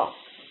told no.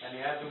 And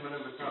he has a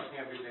minimum talking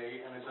every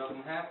day, and it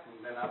doesn't happen.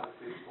 Then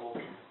obviously it's false.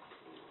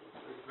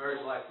 It's very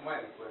black and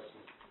white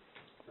question.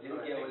 He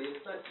didn't get what he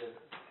expected.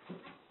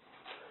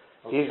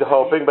 He's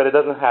hoping, but it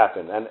doesn't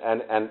happen.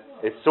 And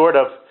it's sort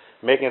of,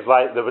 making his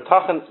life, the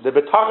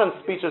Bitachon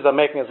speeches are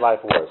making his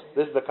life worse.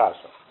 This is the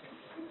kasha.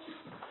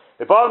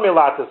 It bothered me a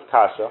lot, this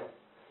kasha.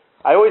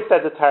 I always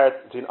said the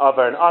teretz between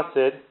Avar and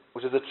Asid,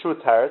 which is a true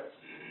teretz,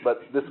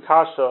 but this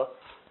kasha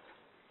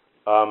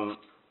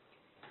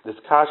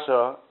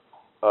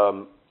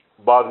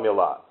bothered me a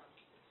lot.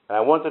 And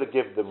I wanted to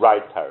give the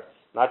right teretz,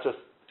 not just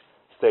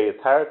stay a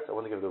teretz, I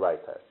want to give the right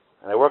teretz.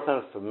 And I worked on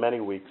it for many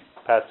weeks,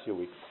 past few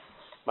weeks.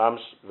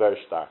 Mamsh, very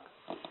stark.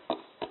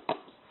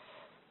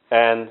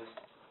 And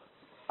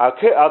I'll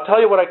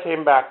tell you what I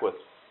came back with.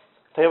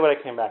 You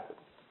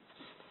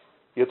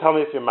tell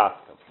me if you're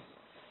masking.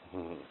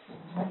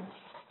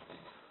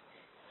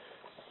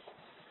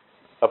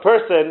 A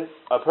person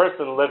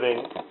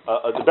living,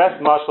 the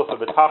best marshal for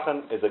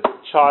Bitachon is a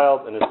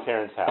child in his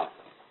parents' house.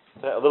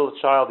 A little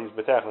child, he's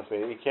Bitachon.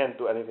 He can't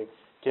do anything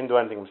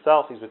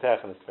himself, he's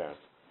Bitachon his parents.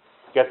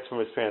 Gets from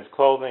his parents'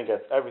 clothing,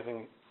 gets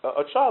everything.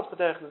 A child's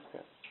Bitachon his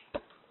parents.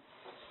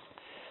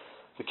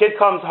 The kid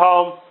comes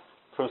home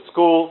from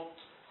school,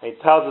 and he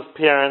tells his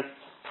parents,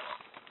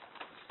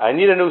 I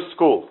need a new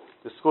school.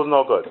 This school's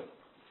no good.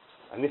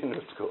 I need a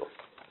new school.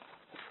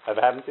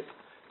 Ever happened to you?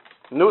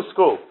 New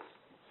school.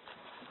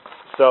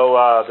 So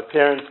the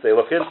parents, they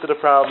look into the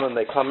problem,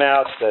 they come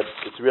out that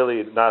it's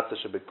really not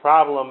such a big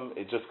problem.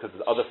 It's just because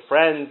there's other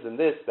friends and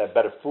this, they have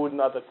better food in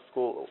other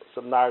school,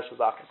 some narish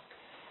zaken.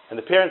 And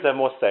the parents have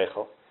more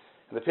seichel.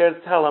 And the parents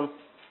tell them,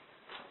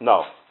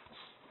 no,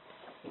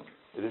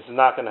 this is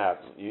not going to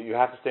happen. You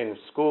have to stay in the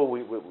school.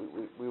 We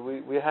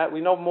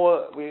know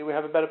more. We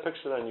have a better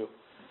picture than you.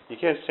 You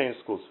can't change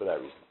schools for that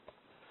reason.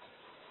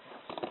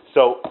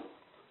 So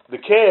the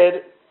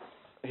kid,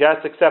 he has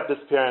to accept his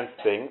parents'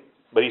 thing,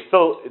 but it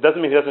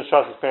doesn't mean he doesn't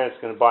trust his parents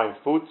going to buy him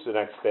food the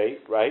next day,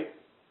 right?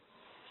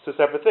 It's two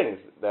separate things.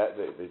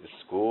 The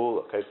school,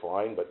 okay,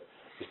 fine, but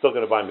you're still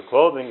going to buy him the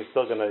clothing.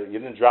 You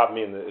didn't drop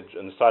me on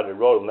the side of the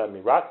road and let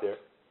me rot there,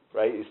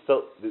 right?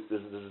 This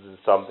is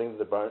something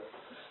the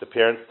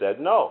parents said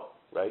no,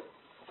 right?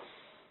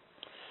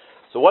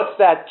 So what's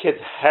that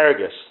kid's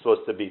hergish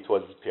supposed to be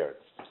towards his parents?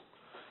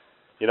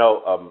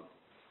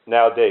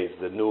 Nowadays,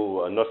 the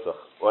new nusach.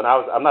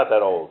 I'm not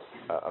that old.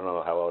 I don't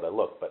know how old I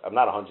look, but I'm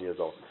not 100 years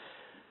old.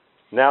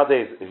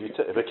 Nowadays,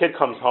 if a kid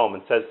comes home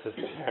and says to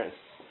his parents,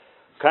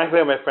 "Can I play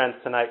with my friends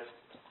tonight?"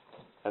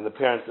 and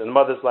the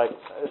mother's like,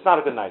 "It's not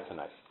a good night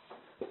tonight."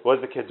 What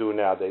does the kid do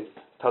nowadays?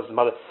 Tells his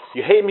mother,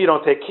 "You hate me. You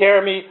don't take care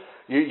of me.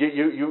 You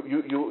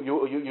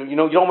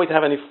don't want to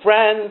have any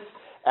friends."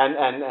 And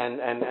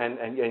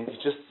you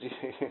just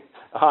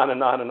on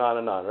and on and on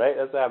and on, right?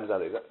 That's what happens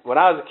nowadays. When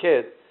I was a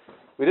kid,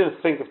 we didn't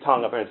think of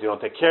telling our parents, "You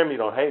don't take care of me, you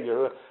don't hate me,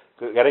 you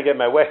got to get in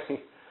my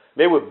way."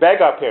 Maybe we'd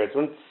beg our parents.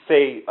 We wouldn't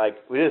say,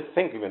 we didn't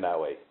think even that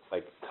way.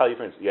 Tell your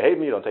parents, "You hate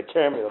me, you don't take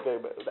care of me." Okay,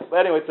 but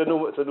anyway, it's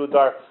a new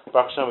dar.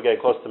 Baruch Hashem, we're getting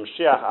close to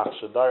Mashiach. Ach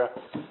Shadara,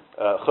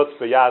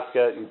 Chutzpah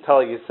Yaska.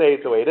 You say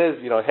it the way it is.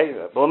 You don't hate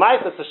me. But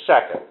nice, it's a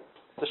sheker.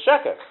 It's a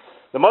sheker.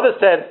 The mother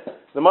didn't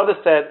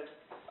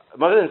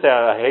say,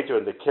 "I hate you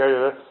and take care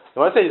of you." The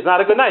mother said, "It's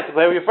not a good night to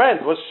play with your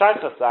friends." What's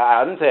shaykhas?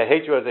 I didn't say I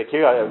hate you and take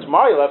care of you.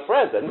 Tomorrow you'll have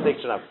friends. I didn't think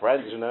you should have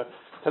friends.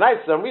 Tonight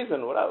for some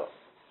reason, whatever.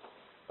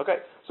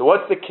 Okay. So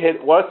what's the kid's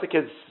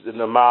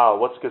normal?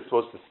 What's the kid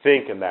supposed to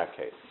think in that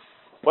case?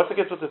 What's the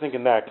kid supposed to think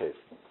in that case?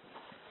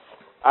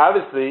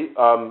 Obviously,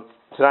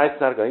 tonight's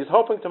not good. He's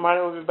hoping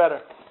tomorrow will be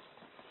better.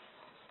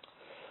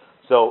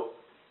 So,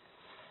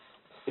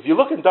 if you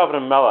look in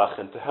David Melech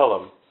and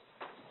Tehillim,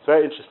 it's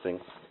very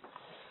interesting.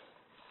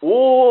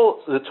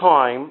 All the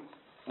time,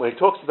 when he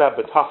talks about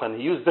Bitachon,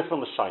 he uses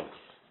different lashonos.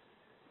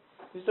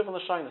 He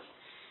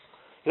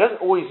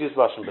doesn't always use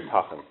Lashon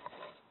Bitachon.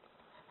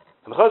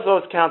 And the Chazal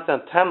always counts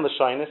down 10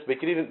 lashonos,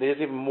 but there's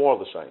even more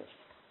lashonos.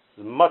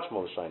 There's much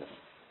more lashonos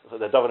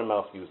that David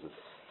Melech uses.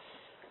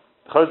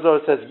 The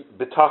Chazal says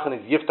Bitachon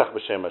is Yiftach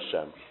b'Shem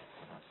Hashem,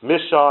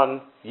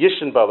 Mishon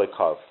Yishin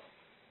Balekav,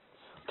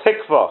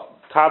 Tikva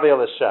Tave El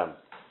Hashem,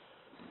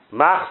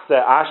 Machse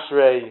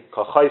Ashrei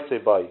Kachayse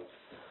Bay.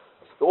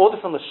 All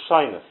different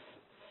lashonos.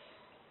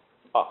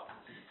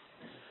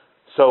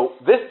 So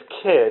this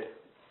kid,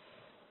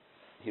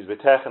 he's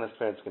Bitachon, his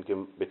parents can give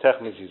him,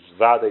 Bitachon means he's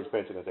Vada, his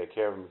parents are going to take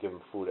care of him, give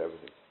him food,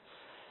 everything.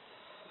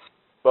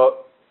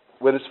 But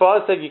when his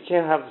father said you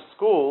can't have the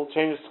school,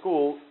 change the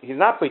school, he's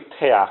not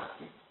Bitach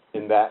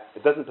in that,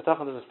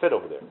 Bitachon doesn't fit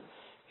over there.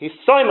 He's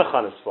Soymach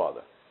on his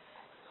father.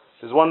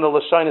 This is one of the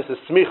lashonos, is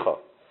Smicha.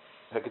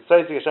 He's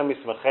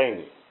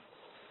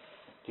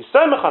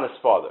Soymach on his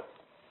father.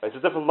 It's a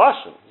different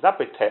lashon. He's not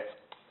Bitach.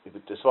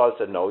 His father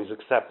said no, he's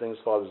accepting his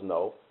father's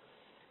no.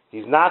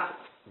 He's not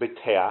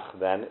Bitach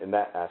then in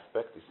that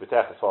aspect. He's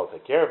Bitach, his father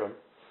take care of him,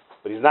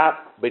 but he's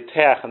not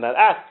Bitach in that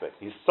aspect.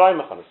 He's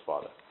Soymach on his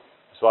father.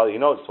 His father, he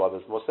knows his father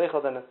is more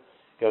seichel than him.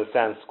 He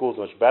understands school's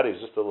much better.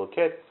 He's just a little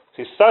kid.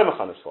 So he's Soymach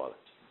on his father.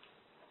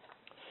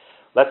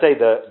 Let's say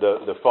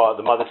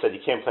the mother said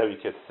you can't play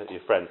with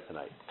your friends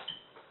tonight.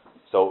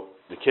 So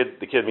the kid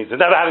means they're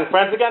never having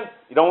friends again.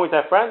 You don't want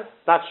to have friends.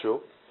 It's not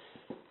true.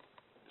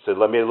 So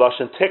let me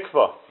lashon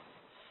tikva.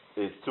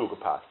 It's too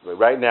capacity.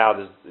 Right now,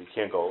 you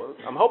can't go.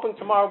 I'm hoping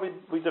tomorrow will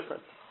be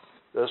different.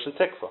 Lashon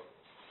tikva.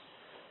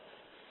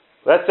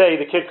 Let's say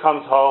the kid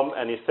comes home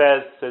and he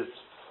says to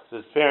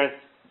his parents,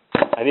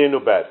 I need a new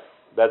bed.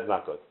 Bed's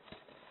not good.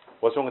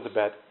 What's wrong with the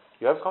bed?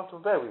 You have a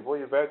comfortable bed. We bought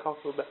you a very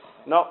comfortable bed.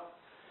 No.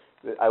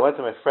 I went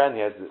to my friend.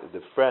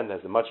 The friend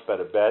has a much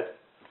better bed.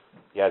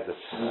 He has this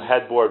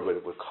headboard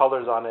with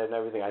colors on it and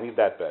everything. I need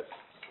that bed.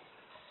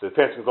 So the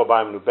parents can go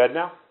buy him a new bed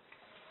now?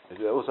 Is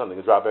it something?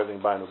 You drop everything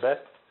and buy a new bed?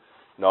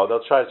 No,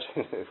 they'll try to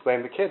explain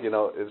to the kid,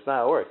 it's not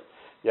how it works.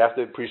 You have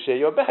to appreciate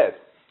your bed,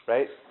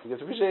 right? You have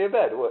to appreciate your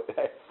bed.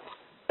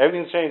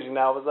 Everything's changing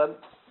now all of a sudden.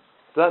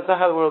 That's not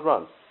how the world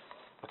runs.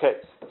 Okay.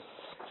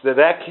 So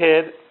that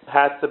kid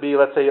has to be,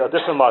 let's say, a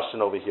different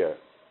lashon over here.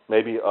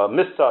 Maybe a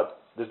misad.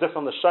 There's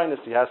different lashonis.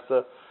 He has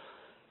to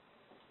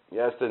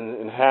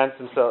enhance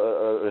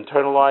himself,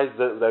 internalize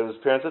that his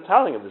parents are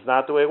telling him. It's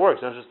not the way it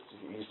works.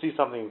 You see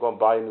something, you go and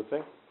buy a new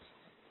thing.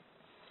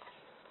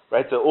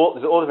 Right? So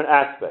there's all different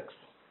aspects.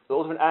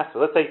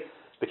 Let's say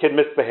the kid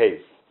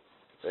misbehaves.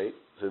 Right?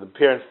 So the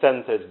parents send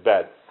him to his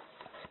bed.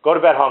 Go to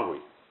bed hungry.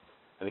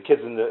 And the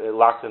kid's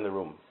locked in the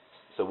room.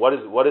 So what is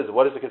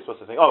the kid supposed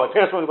to think? Oh, my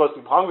parents want me to go to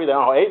sleep hungry. They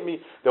don't hate me.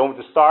 They want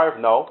me to starve.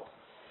 No.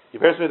 Your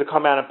parents need to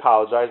come out and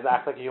apologize and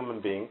act like a human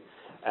being.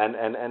 And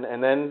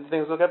then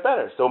things will get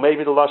better. So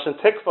maybe the lashon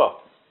tikva,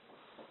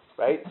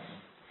 right?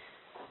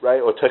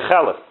 Or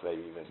techelis,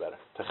 maybe even better.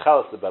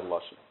 Techelis is the better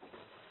lashon.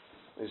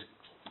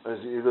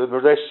 The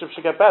relationship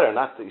should get better.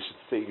 Not that you should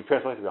say your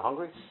parents want you to be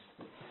hungry.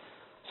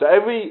 So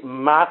every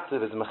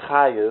matzav is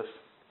mechayev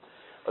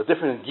a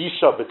different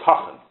gisha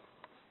bitachon,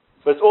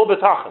 but it's all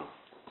bitachon.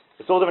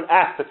 It's all different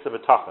aspects of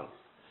bitachon.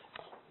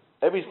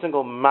 Every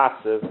single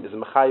matzav is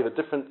mechayev a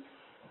different.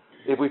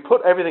 If we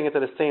put everything into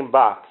the same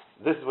box,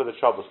 this is where the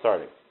trouble is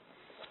starting.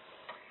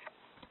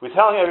 We're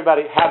telling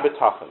everybody, have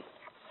bitachon.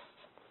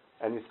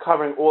 And he's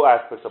covering all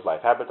aspects of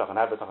life. Have bitachon,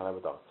 have bitachon, have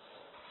bitachon.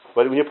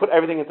 But when you put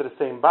everything into the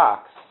same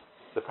box,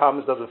 the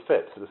problem is it doesn't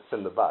fit. It's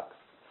in the box.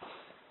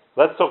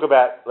 Let's talk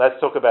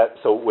about,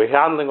 so we're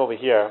handling over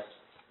here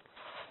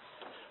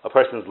a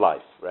person's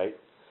life, right?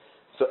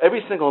 So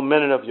every single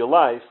minute of your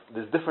life,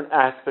 there's different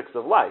aspects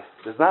of life.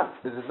 It's not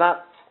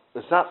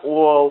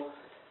all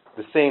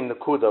the same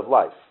nakuda of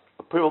life.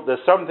 There's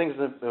certain things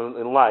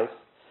in life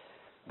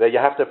that you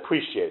have to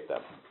appreciate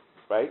them,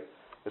 right?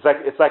 It's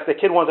like the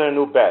kid wanted a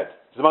new bed.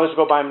 The mother should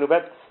go buy him a new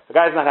bed. The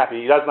guy's not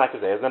happy. He doesn't like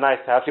his day. He has a nice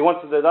house. The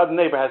other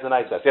neighbor has a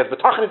nice house. He has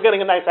Bitachon, he's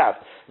getting a nice house.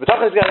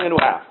 Bitachon is getting a new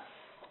house.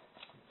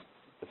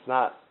 It's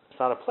not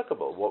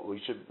applicable.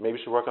 Maybe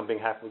you should work on being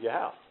happy with your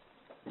house.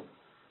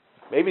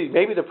 Maybe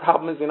the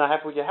problem is you're not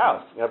happy with your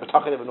house. You have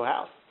Bitachon of a new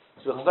house.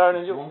 So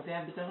won't they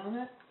have Bitachon on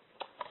that?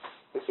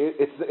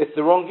 It's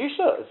the wrong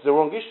gisha. It's the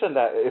wrong gisha in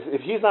that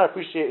if he's not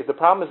if the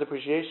problem is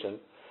appreciation,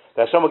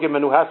 that Hashem will give him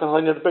a new house and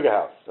he'll need a bigger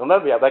house. He'll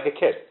never be like a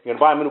kid. You're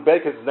gonna buy him a new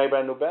bed because his neighbor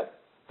had a new bed.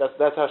 That's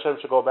how Hashem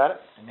should go about it.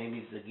 And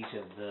maybe it's the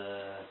gisha of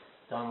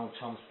Donald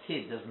Trump's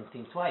kid doesn't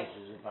think twice.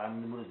 If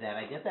I'm in the mood that,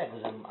 I get that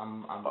because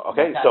I'm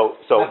okay. So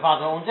my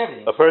father owns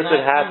everything. A person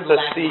has to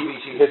see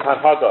his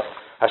hanhaga.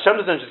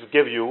 Hashem doesn't just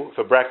give you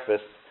for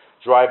breakfast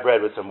dry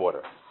bread with some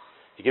water.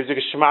 He gives you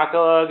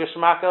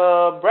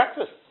geshmaka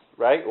breakfast,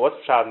 right? What's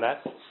pshat in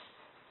that?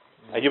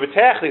 And you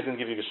betech he's going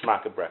to give you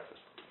geshmaka breakfast.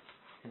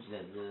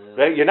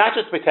 Right? You're not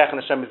just betech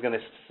and Hashem is going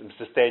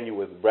to sustain you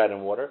with bread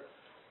and water.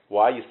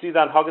 Why? You see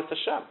that hanhaga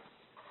Hashem.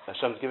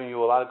 Hashem's giving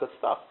you a lot of good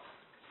stuff.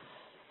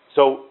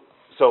 So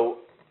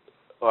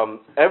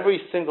every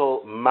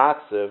single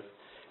matziv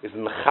is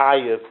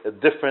mechayev a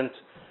different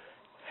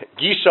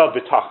gisha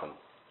bitachon.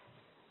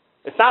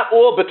 It's not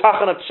all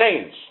bitachon of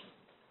change.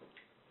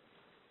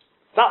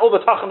 It's not all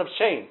bitachon of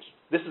change.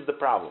 This is the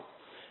problem.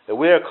 That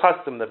we're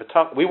accustomed that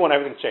we want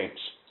everything to change.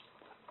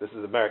 This is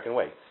the American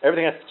way.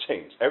 Everything has to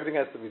change. Everything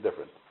has to be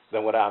different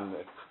than what I'm.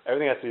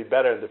 Everything has to be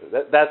better and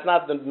different. That's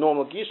not the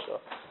normal gisha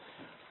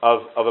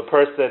of a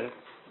person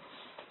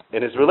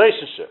in his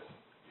relationship.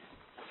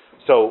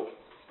 So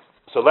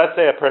let's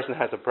say a person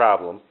has a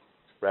problem,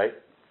 right?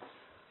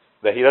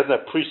 That he doesn't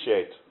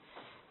appreciate.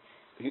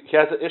 He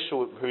has an issue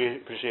with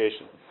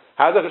appreciation.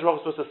 How is HaKadosh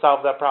Baruch Hu supposed to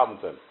solve that problem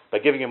to him? By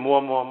giving him more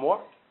and more and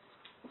more?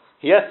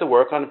 He has to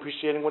work on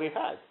appreciating what he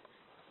has.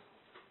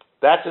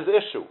 That's his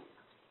issue,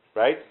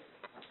 right?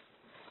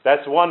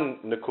 That's one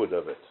nakud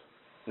of it.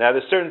 Now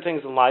there's certain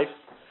things in life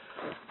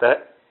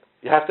that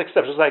you have to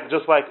accept.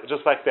 Just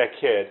like that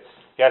kid,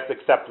 he has to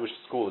accept which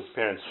school his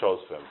parents chose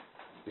for him.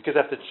 Because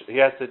he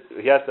has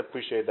to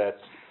appreciate that.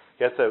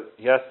 He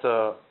has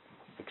to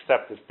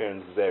accept his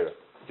parents' zera.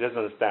 He doesn't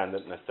understand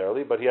it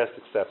necessarily, but he has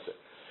to accept it.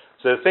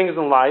 So the things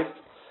in life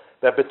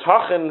that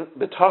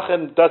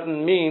bitachon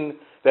doesn't mean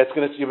that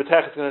your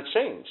bitach is going to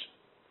change.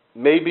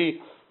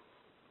 Maybe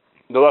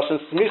the lashon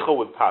smicha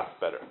would pass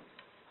better.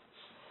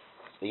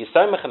 You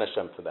samech on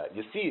Hashem for that.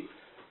 You see,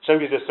 Hashem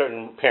gives you a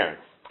certain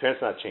parents.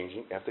 Parents are not changing.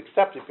 You have to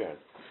accept your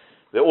parents.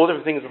 There are all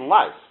different things in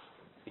life.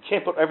 You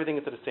can't put everything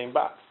into the same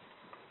box.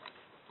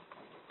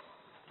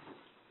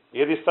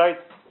 You hear the side?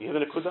 You hear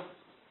the nekuda?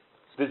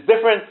 There's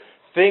different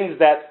things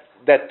that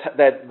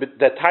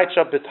touch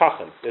up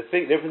bitachon. There's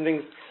different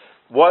things.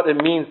 What it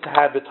means to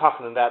have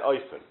bitachon in that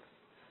oifen.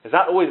 It's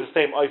not always the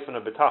same oifen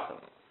of bitachon.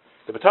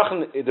 The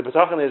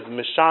Bitachon is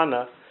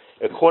Mishana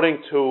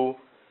according to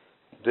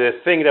the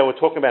thing that we're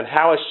talking about,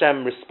 how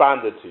Hashem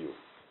responded to you.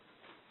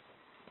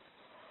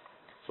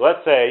 So let's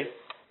say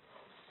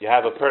you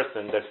have a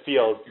person that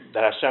feels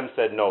that Hashem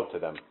said no to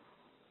them.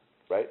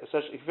 Right?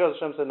 He feels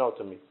Hashem said no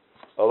to me.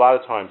 A lot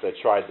of times I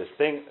tried this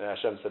thing and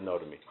Hashem said no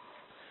to me.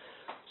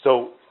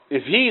 So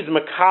if he's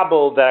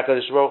makabel that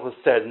HaKadosh Baruch Hu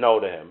said no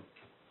to him,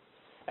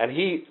 and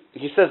he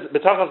says,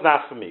 Bitachon's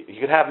not for me. He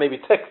could have maybe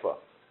tikva.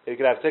 He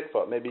could have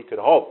tikva. Maybe he could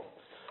hope.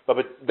 But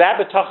that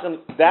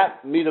Bitachon,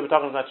 that midah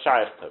Bitachon is not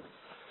shaykh to him.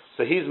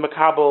 So he's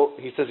makabel,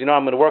 he says, I'm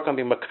going to work on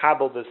being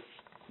makabel this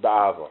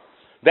ba'ava.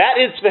 That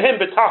is for him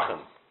Bitachon.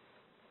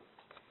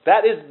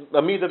 That is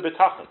a midah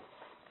Bitachon.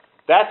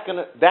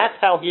 That's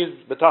how his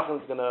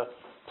Bitachon is going to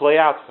play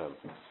out for him.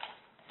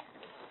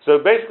 So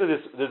basically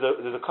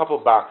there's a couple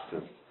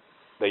boxes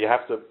that you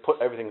have to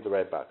put everything in the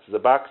right box. There's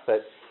a box that,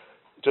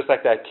 just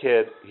like that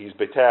kid, he's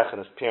betach and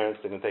his parents,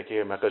 they're going to take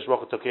care of him. HaKadosh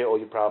Baruch Hu took care of all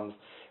your problems.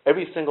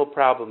 Every single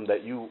problem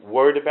that you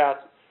worried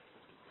about,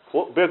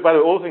 by the way,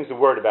 all the things they're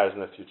worried about is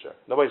in the future.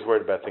 Nobody's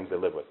worried about things they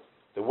live with.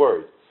 They're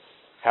worried.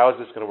 How is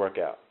this going to work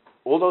out?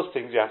 All those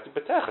things you have to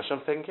betach.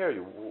 Hashem's taking care of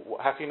you.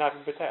 How can you not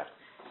be betach?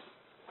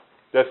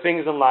 There are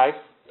things in life,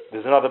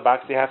 there's another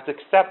box, you have to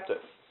accept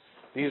it.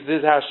 This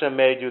is how Hashem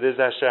made you, this is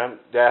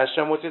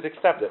Hashem wants you to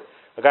accept it.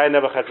 A guy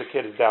never has a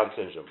kid with Down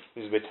syndrome.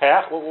 He's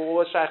betach,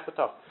 what's shaykh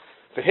betach?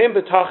 For him,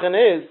 Bitachon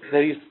is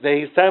that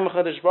he's Samech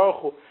HaKadosh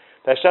Baruch Hu,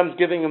 that Hashem's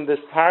giving him this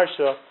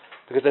parsha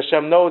because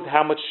Hashem knows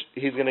how much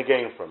he's going to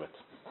gain from it.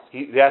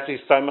 He has to be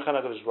Samech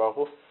HaKadosh Baruch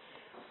Hu.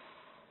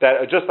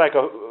 That just like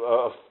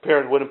a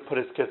parent wouldn't put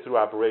his kid through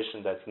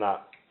operation that's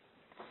not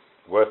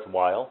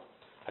worthwhile,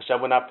 Hashem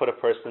would not put a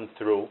person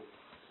through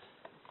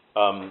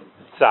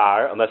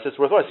tsar unless it's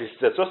worthwhile.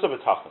 That's also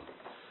Bitachon.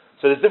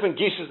 So there's different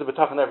gishas of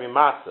Bitachon every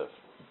massive.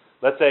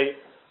 Let's say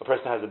a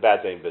person has a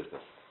bad day in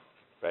business,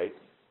 right?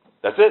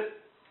 That's it.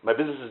 My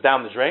business is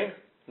down the drain?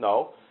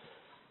 No.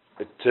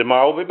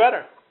 Tomorrow will be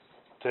better.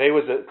 Today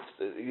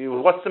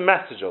what's the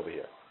message over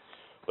here?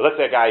 But let's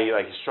say a guy,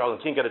 he's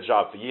struggling, can't get a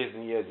job for years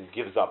and years, he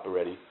gives up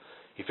already.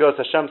 He feels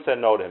Hashem said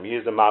no to him. He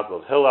is a mazel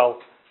of Hillel,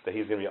 that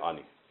he's going to be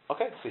ani.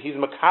 Okay, so he's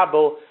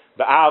makabel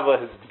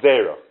ba'ava his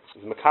gzera.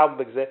 He's makabel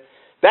b'gzera.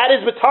 That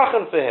is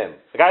Bitachon for him.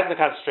 The guy's in the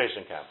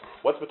concentration camp.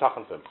 What's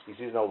Bitachon for him? He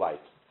sees no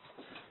light.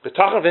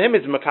 Bitachon for him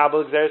is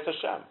makabel b'gzera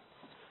Hashem.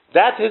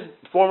 That's his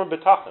form of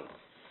Bitachon.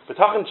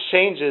 Bitachon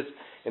changes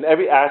in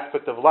every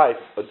aspect of life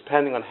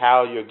depending on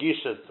how your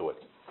gisha is to it.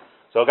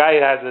 So a guy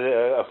has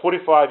a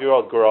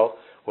 45-year-old girl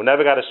who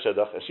never got a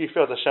shidduch, and she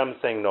feels Hashem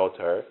saying no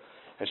to her,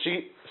 and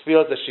she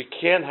feels that she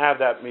can't have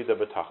that midah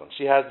Bitachon.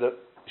 She has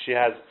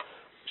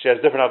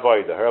different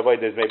avodah. Her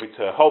avodah is maybe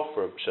to hope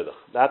for a shidduch,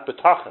 not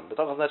Bitachon.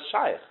 Bitachon is not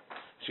shaykh.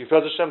 She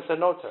feels Hashem said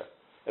no to her,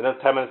 and then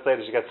 10 minutes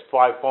later she gets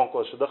 5 phone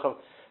calls shidduchim,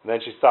 and then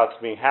she starts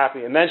being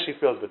happy, and then she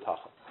feels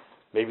Bitachon.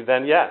 Maybe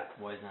then, yeah.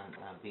 Why is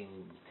not being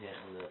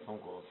taken the phone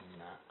calls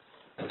and that?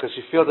 Because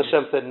she feels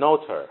Hashem said no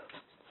to her.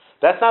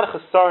 That's not a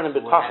chesaron in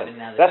Bitachon.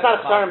 That's not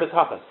a chesaron in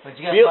Bitachon. But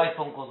you got 5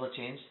 phone calls, what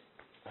changed?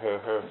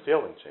 Her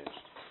feeling changed.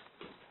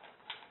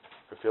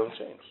 Her feeling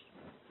changed.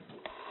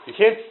 You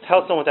can't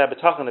tell someone to have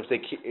Bitachon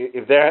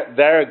if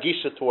their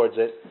gisha towards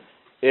it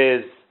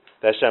is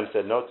that Hashem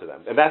said no to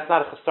them. And that's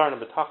not a chesaron in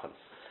Bitachon.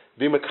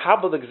 The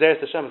makabel the gzeres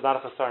Hashem is not a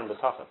chesaron in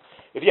Bitachon.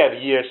 If you have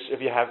yish, if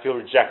you feel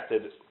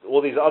rejected,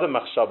 all these other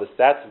machshavas,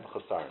 that's a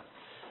chesaron.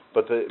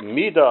 But the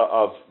midah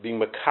of being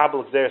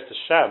makabel gzeres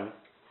Hashem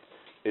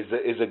is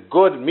a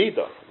good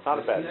midah. It's not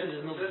a bad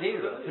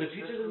midah.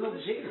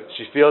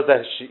 She feels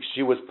that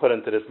she was put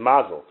into this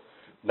mazel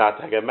not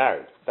to get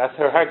married. That's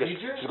her hergish.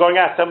 She's going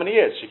out so many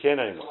years. She can't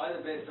anymore. Why is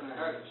it based on the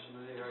hergish?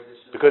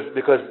 Because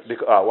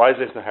why is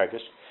this in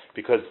hergish?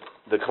 Because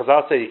the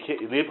Chazal say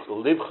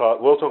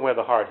libcha. We're talking about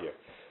the heart here.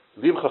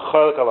 Libcha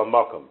cholek al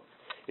makom.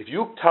 If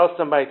you tell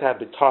somebody to have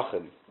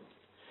bitachon,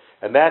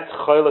 and that's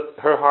cholek,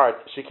 her heart,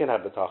 she can't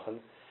have bitachon.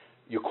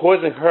 You're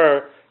causing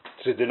her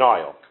to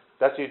denial.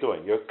 That's what you're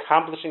doing. You're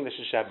accomplishing that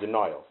she should have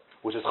denial,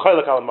 which is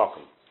cholek al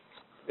makom.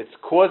 It's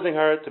causing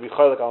her to be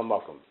cholek al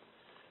makom.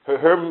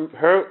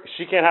 Her,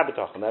 she can't have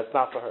bitachon. That's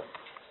not for her.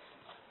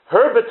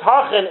 Her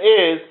bitachon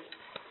is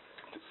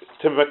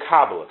to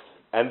makabel it,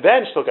 and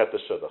then she'll get the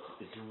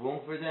shidduch. Is it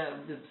wrong for that?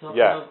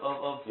 Yeah.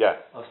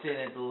 Of saying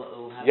that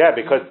it'll happen? Yeah,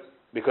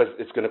 because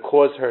it's going to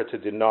cause her to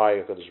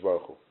deny HaKadosh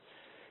Baruch Hu.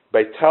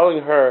 By telling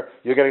her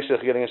you're getting a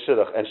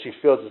shidduch, and she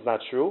feels it's not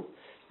true,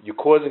 you're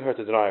causing her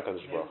to deny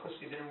HaKadosh Baruch Hu. Because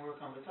she didn't work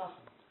on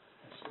Bitachon.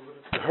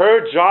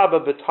 Her job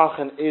of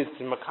Bitachon is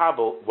to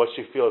makabel what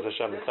she feels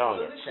Hashem is telling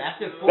her.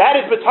 That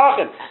is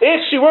Bitachon.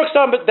 If she works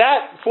on that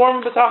form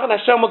of Bitachon,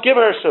 Hashem will give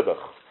her a shidduch.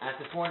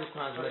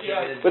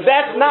 But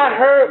that's not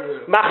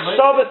her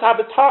machshavas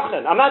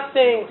ha-Bitachon. I'm not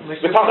saying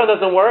Bitachon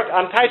doesn't work.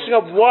 I'm touching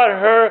up what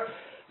her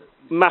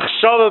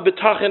machshava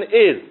Bitachon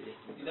is.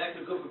 That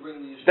could go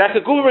bring the issue. That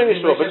could go bring the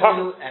issue.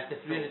 After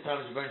 300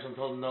 times the Rebbeinu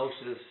told no,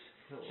 should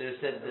have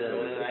said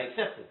I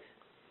accept it.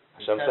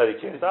 Hashem said he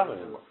can't stop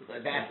anymore.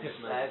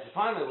 That's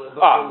fine.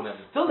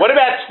 What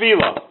about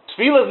tefillah?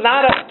 Tefillah is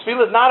not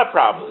a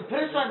problem.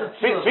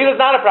 Tefillah is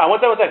not a problem.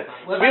 One second.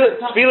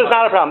 Tefillah is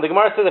not a problem. The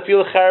Gemara says,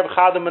 "Tefillah chereb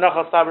chadam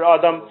menachal saber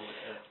adam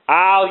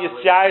al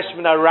yisyayish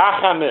min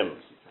arachamim."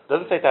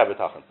 Doesn't say that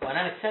bitachon.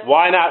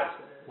 Why not?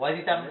 Why is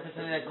he talking to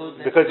something that goes?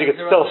 Because you can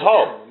still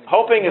hope.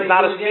 Hoping is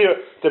not a steer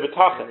to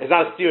bitachon. It's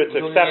not a steer to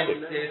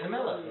accepting.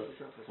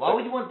 Why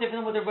would you want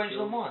different than what the Rebbeinu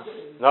Shalom wants?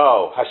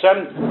 No,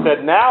 Hashem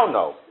said now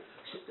no.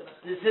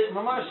 This is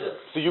Mamarsha.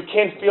 So you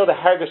can't feel the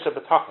hergish of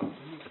bitachon.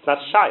 It's not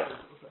shayach.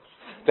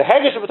 The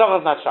hergish of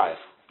bitachon is not shayach.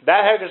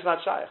 That hergish is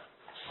not shayach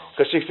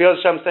because she feels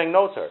Hashem saying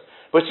no to her,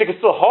 but she can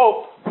still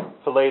hope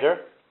for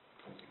later.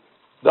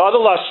 The other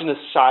lashon is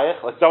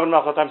shayach. Like David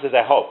Melch times says,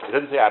 I hope. It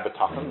doesn't say I have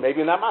bitachon. Maybe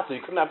in that matter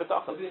you couldn't have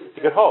bitachon.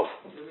 You could hope.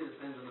 Maybe it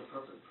depends on the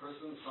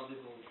person. Some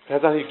people. It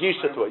has nothing to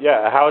to it.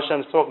 Yeah, how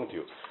Hashem is talking to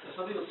you.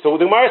 So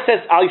the Gemara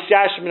says, Al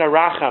yisyash min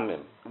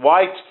arachamim.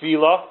 Why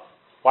tefillah?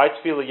 Why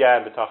tefillah? Yeah,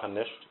 and bitachon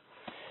nisht.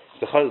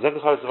 The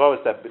Chazal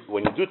is that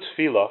when you do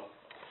tefillah,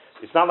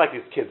 it's not like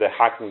these kids that are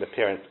hacking the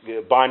parents.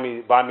 Buy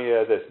me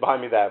this, buy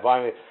me that,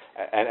 buy me,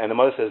 and the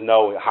mother says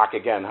no, hack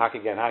again. So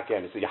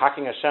you're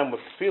hacking Hashem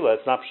with tefillah.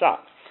 It's not pshat.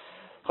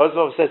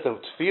 Chazal says in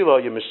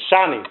tefillah you're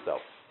mishani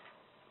yourself.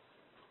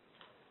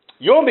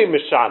 You're being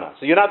mishana,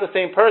 so you're not the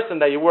same person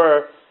that you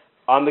were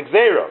on the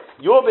gzeira.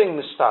 You're being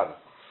mishana.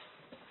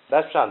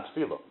 That's pshat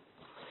tefillah.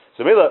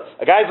 So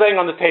a guy's laying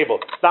on the table.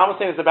 Stam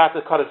Hussein is about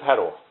to cut his head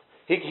off.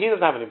 He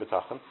doesn't have any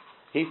bitachon.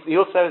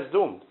 He'll say it's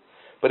doomed,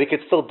 but he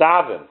could still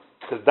daven.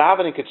 Because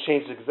davening could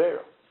change the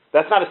gzera.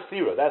 That's not a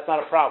stira. That's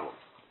not a problem.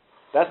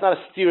 That's not a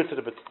stira to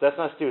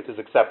his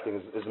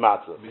accepting his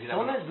matzah.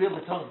 Someone that's real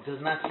bitachon does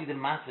not see the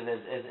matzah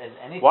as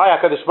anything. Why?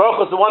 HaKadosh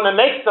Baruch Hu is the one that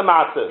makes the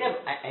matzah. Yeah,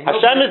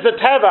 Hashem is the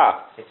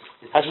teva.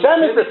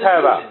 Hashem is the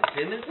teva.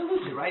 Hashem is the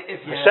illusion, right?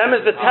 Hashem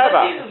is the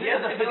teva.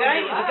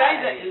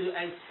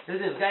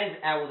 The guy's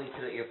hourly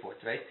to the airport,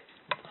 right?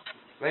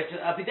 Right, so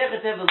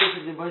Bitachon Teva looks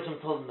at the person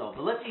told him no,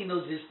 but let's say he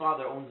knows his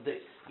father owns the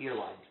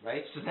airlines,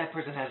 right? So that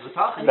person has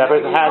bitachon. That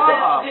person has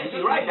it.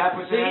 You're right. That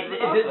person has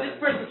bitachon.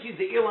 This person sees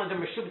the airlines are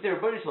meshubit their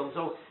Rebbeinu Shalom.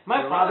 So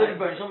my father is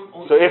Rebbeinu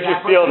Shalom. So if you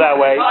feel that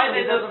way,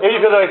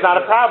 it's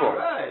not a problem.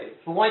 Right.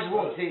 But why is it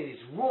wrong? Saying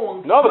it's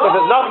wrong. No, because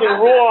there's nothing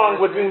wrong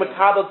with being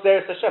makabel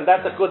Zeres Hashem.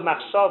 That's a good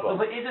machshava. No,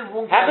 but is it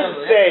wrong? How can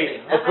you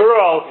say a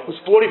girl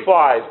who's 45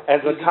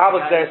 and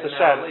makabel Zeres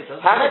Hashem?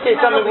 How can you say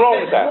something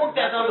wrong with that?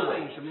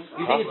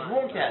 You think it's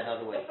wrong that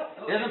other way?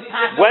 It doesn't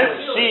pass.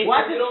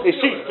 If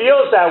she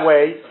feels that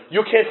way,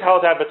 you can't tell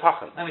her to have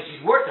bitachon. I mean,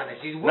 she's worked on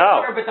it. She's worked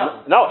on her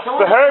bitachon. No,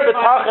 for her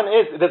bitachon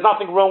is there's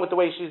nothing wrong with the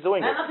way she's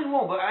doing it. There's nothing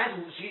wrong, but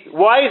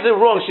why is it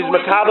wrong? She's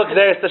makabel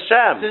Zeres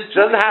Hashem.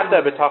 She doesn't have to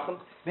have bitachon.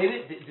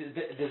 Maybe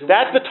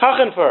that's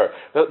bitachon for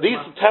her.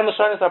 These 10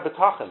 lashonos are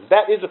bitachon.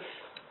 That is.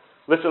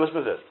 Listen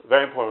to this.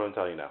 Very important. I'm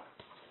telling you now.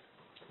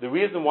 The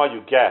reason why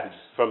you get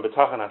from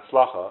bitachon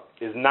hatzlacha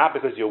is not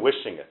because you're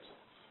wishing it.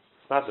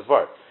 It's not the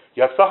word.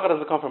 Your hatzlacha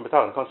doesn't come from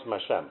bitachon. It comes from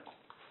Hashem.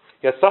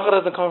 Your hatzlacha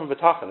doesn't come from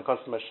bitachon. It comes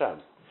from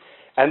Hashem.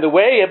 And the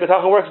way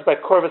bitachon works is by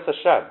korvus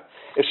Hashem.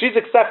 If she's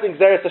accepting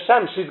Zeres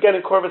Hashem, she's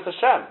getting korvus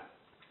Hashem.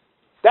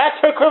 That's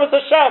her korvus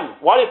Hashem.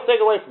 Why do you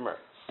take away from her?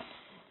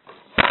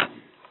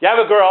 You have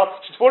a girl,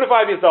 she's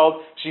 45 years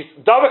old, she's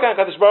Davak and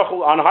Kadosh Baruch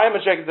Hu on a higher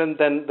majek than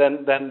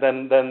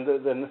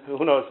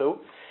who knows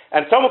who,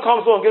 and someone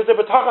comes along and gives her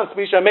a bitachon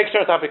speech and makes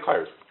sure it's happy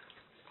kairos.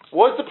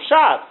 What's the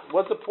pshat?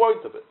 What's the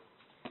point of it?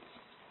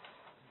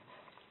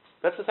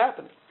 That's what's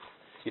happening.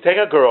 You take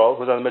a girl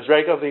who's on the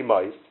madrega of the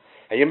imais,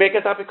 and you make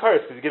it happy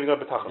kairos because you're giving her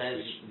a bitachon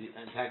speech.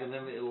 It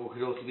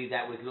could also be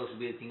that way, it could also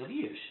be a thing of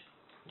yish.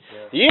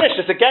 Yish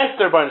is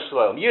against their Rebbeinu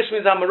Shalom. Yish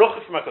means I'm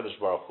meruchah from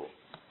HaKadosh Baruch Hu.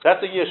 That's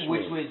a yish.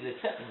 Which way is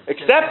accepting?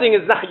 Accepting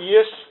is not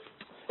yish.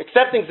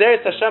 Accepting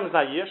Zeres Hashem is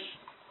not yish.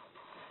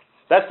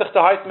 That's the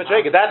Chtahait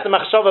Madrega. That's the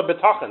machshava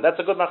bitachon. That's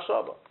a good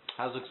machshava.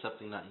 How's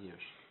accepting not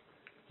yish?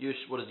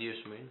 Yish, what does yish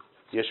mean?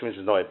 Yish means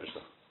no Eibishter.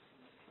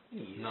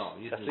 No,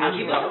 yish means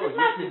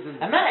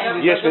I'm not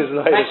angry. Yish means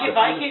no Eibishter. If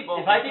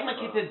I take my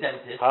kid to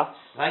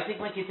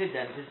the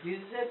dentist,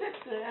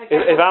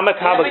 if I'm a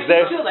kabbalah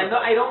Zeres,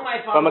 I don't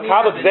mind. if I'm a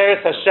kabbalah Zeres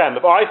Hashem,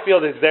 if I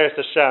feel there's Zeres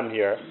Hashem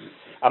here,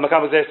 I'm a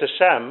kabbalah Zeres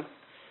Hashem.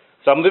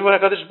 So I'm living with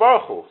HaKadosh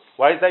Baruch Hu.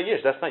 Why is that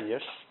yish? That's not yish.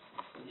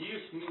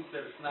 Yish means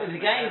that it's not. The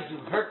guy is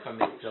hurt from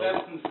it. So.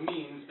 Acceptance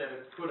means that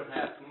it could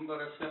happen,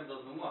 but Hashem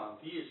doesn't want.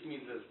 Yish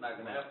means that it's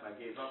not going to happen. I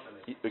gave up on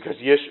it. Because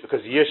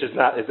yish is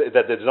not is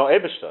that there's no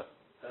Eibishter.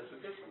 That's the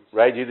difference.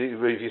 Right? If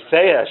you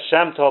say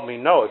Hashem told me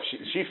no, if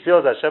she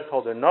feels that Hashem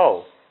told her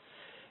no,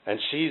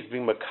 and she's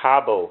being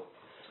makabel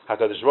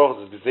HaKadosh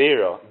Baruch Hu's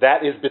zero,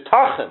 that is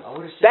bitachon.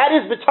 That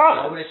is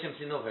bitachon.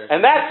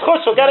 And that's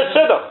chut, she'll get a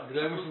shidduch.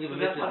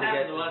 That's what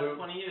happened the last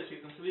 20 years. You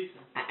can speak.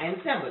 I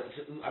understand, but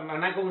I'm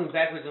not going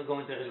backwards and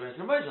going to Hezbollah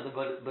and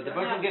but the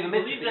person gave a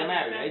mitzvah to get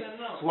married, right?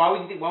 So why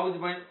would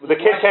the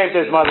kid came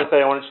to his mother and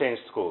said, I want to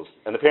change schools.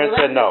 And the parents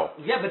said no.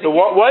 Yeah, but so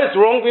what is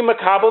wrong with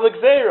makabel the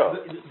gzeira?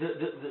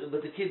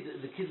 But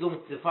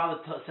the father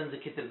sends the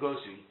kid to the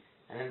grocery.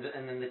 And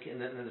then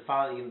the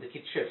father, the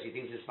kid trips. He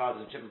thinks his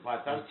father's tripping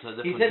 5 times.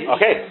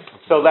 Okay,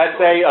 so let's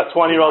say a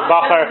 20-year-old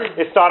bacher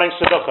is starting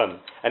shidduchim,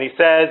 and he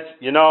says,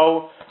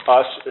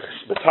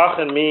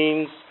 Bitachon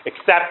means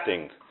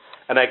accepting.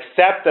 And I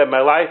accept that my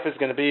life is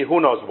going to be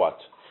who knows what.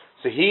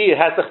 So he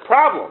has a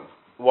problem.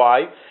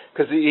 Why?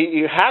 Because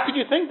how could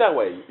you think that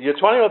way? You're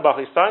 20-year-old bach,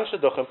 he's starting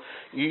shidduchim.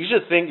 You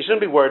shouldn't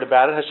be worried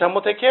about it. Hashem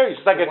will take care of you.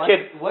 It's like a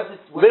kid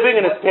living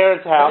in his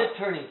parents' house. What's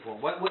the turning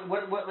point?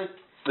 What, like,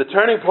 the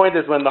turning point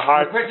is when the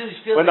heart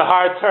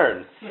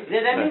turns.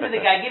 That means that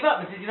the guy gave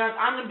up and said,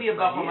 I'm going to be a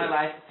bach all my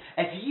life.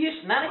 And years,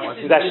 not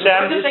against that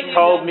Hashem just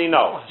told me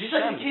no. Just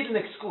like the kid in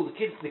the school,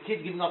 the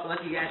kid giving up, and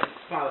let's say he asked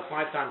his father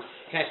 5 times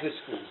cash with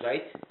schools,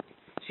 right?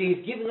 So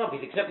he's giving up.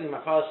 He's accepting my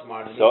father's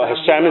smart. So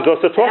Hashem is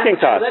also talking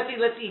to us.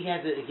 Let's say he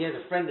has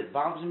a friend that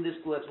bothers him in this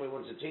school. That's why he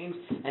wants to change.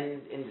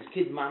 And this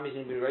kid's mom is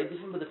going to be very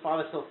different, but the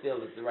father still feels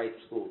it's the right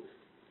school.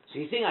 So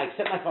he's saying, I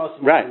accept my father's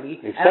smart for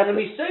me, and I'm going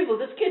to be stable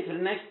this kid for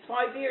the next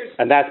 5 years.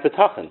 And that's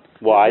Bitachon.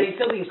 Why?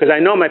 Because I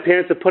know my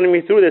parents are putting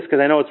me through this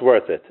because I know it's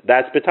worth it.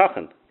 That's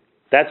Bitachon.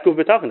 That's good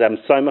Bitachon. I'm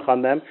soymach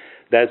on them.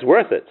 That's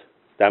worth it.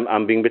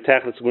 I'm being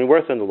Bitachon. It's going to be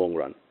worth it in the long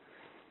run.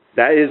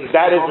 That is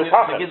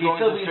Bitachon. He's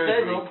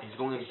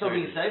going into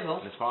surgery.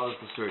 And his father's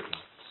the surgeon.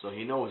 So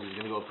he knows he's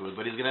going to go through it.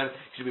 But he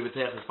should be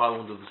Bitachon. His father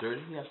won't do the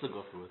surgery. He has to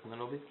go through it. And then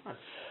it'll be fine.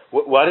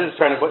 What is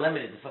turning point?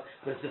 Limited. But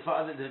if the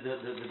father,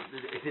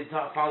 if his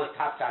father's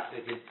top doctor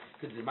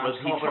could the mom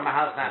come over to my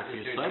house now to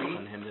surgery.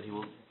 On him that he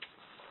will.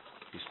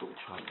 He's still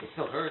trying. It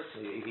still hurts.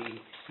 If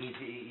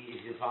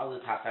his father's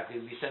a top doctor,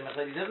 he would be saying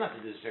he doesn't have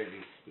to do the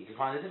surgery. He can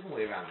find a different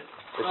way around it.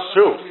 It's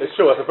true.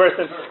 If a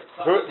person,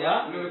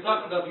 Yeah?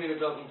 Bitachon doesn't mean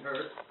it doesn't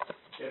hurt.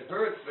 It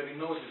hurts, but he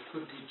knows it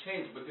could be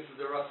changed. But this is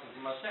the Rashi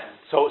from Hashem.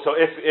 So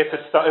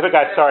if a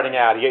guy's starting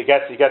out, he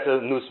gets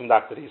the news from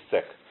doctor that he's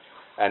sick,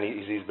 and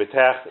he's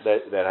betach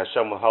that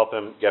Hashem will help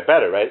him get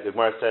better, right? The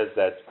Gemara says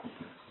that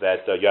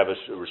you have a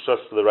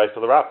reshus for the right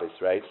for the rabbis,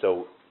 right?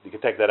 So you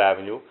can take that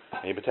avenue,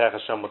 and you betach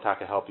Hashem will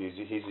help you.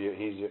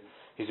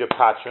 He's your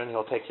patron.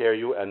 He'll take care of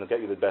you, and he'll get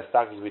you the best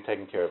doctor. He'll be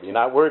taking care of you.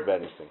 You're not worried about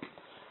anything.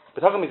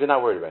 Bitachon means you're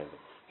not worried about anything.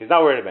 He's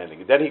not worried about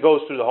anything. Then he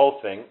goes through the whole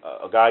thing.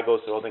 A guy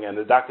goes through the whole thing, and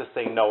the doctor's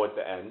saying no at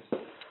the end.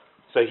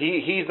 So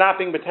he's not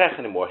being betach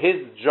anymore.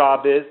 His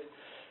job is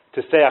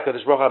to say,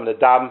 HaKadosh Baruch Hu, I'm going to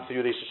daven for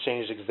you, they should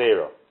change the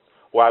gzera.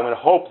 Or I'm going to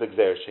hope the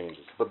gzera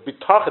changes. But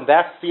Bitachon,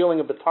 that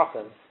feeling of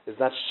Bitachon, is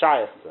not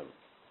shy of them.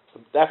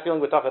 That feeling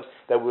of Bitachon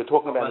that we were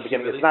talking about in the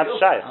beginning, it's not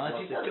shy.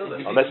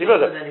 Unless he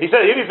feels it. He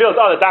said, if he feels,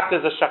 the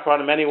doctor's a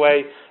shakranim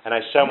anyway, and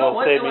Hashem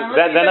will save me,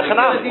 then a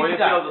chanam.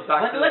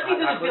 Let's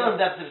see the feeling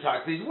depth of the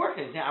talk. He's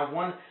working.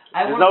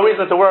 There's no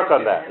reason to work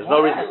on that. There's no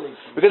reason.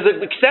 Because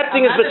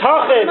accepting is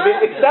Bitachon.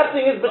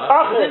 Accepting is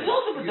Bitachon.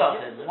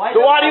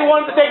 So why do you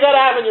want him to take that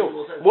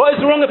avenue? What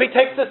is wrong if he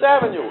takes this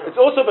avenue? It's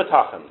also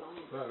Bitachon.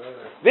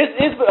 This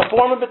is a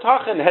form of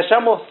Bitachon.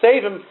 Hashem will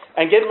save him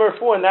and get him a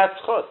refuah, and that's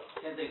chut.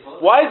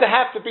 Why does it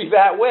have to be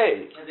that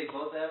way? Can they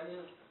both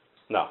avenues?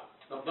 No.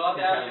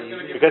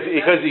 Because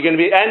you're going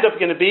to be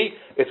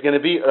it's going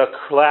to be a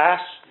clash.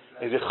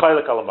 Is a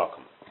chaylik al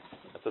makom.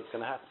 That's what's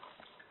going to happen.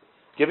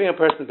 Giving a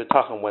person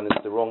bitachon when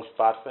it's the wrong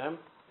spot for him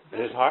in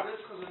his heart.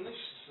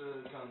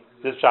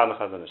 This is Chazon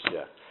Chazon Ish,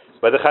 yeah.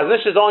 But the Chazon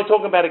Ish is only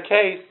talking about a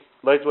case,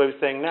 like what we're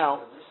saying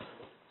now,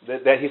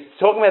 that he's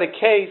talking about a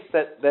case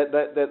that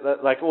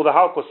like all the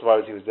Holocaust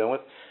survivors he was dealing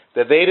with,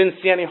 that they didn't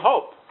see any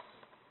hope.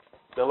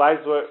 Their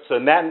lives were, so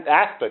in that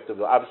aspect of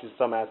it, obviously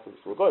some aspects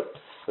were good,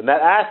 but in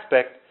that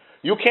aspect,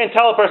 you can't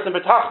tell a person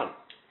bitachon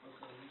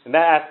in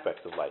that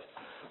aspect of life.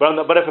 But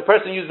if a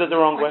person uses it the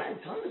wrong way,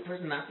 I'm telling the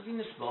person not to be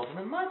misbal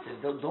from the matzah.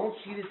 Don't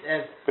see this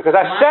as because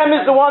Hashem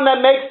is the one that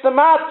makes the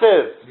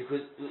matzah.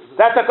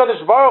 That's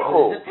HaKadosh Baruch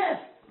Hu. It's a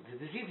test. It's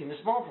deceiving the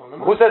small from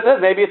the Who says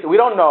this? Maybe we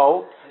don't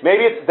know.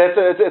 Maybe it's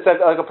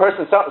like a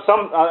person.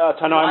 Some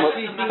Tanoim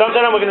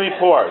were going to be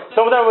poor.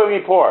 Some of them were going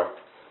to be poor.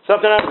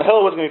 Sometimes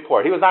Hill was going to be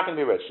poor. He was not going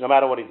to be rich, no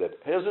matter what he did.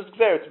 He was just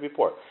there to be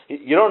poor.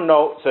 You don't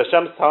know. So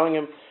Hashem's telling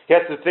him he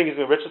has to think he's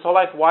going to be rich his whole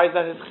life. Why is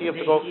that his chiyuv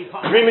to go?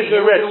 Dream he's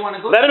going to be rich.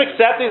 Let him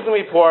accept he's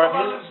going to be poor.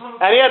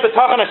 And he had the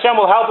Bitachon. Hashem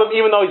will help him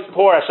even though he's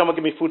poor. Hashem will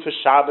give me food for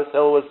Shabbos.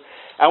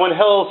 And when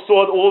Hill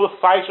saw all the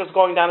fights was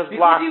going down his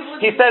block,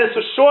 he said, it's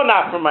for sure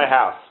not from my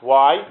house.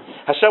 Why?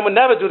 Hashem would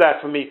never do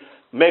that for me.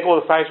 Make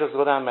all the fighters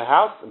go down my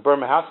house and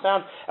burn my house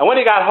down. And when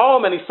he got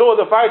home and he saw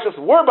the fighters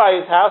were by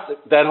his house,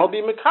 then he'll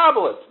be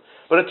mekabelit.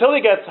 But until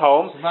he gets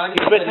home,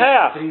 he's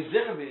betach. Till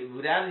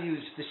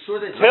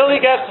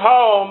he gets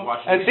home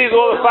and sees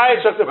all the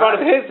fire trucks in front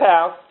of his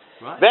house,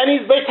 then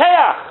he's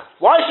betach.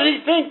 Why should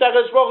he think that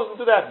Kodesh Baruch Hu will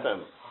do that to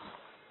him?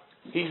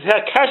 He's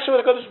had kasher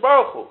with Kodesh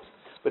Baruch Hu.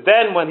 But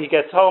then when he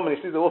gets home and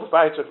he sees all the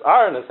fire trucks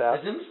are in his house,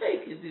 it's a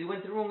mistake. He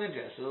went to the wrong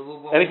address.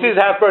 And he sees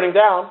his house burning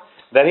down,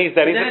 then he's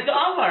accepting it.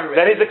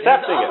 Then he's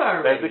accepting it.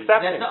 That's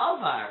the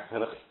Alvar.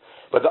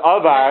 But the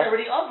Alvar,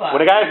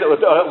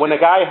 when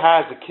a guy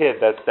has a kid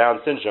that's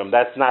Down syndrome,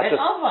 that's not just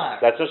Alvar.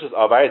 That's not just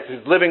Alvar.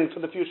 He's living for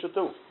the future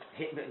too.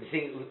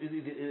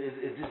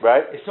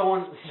 Right?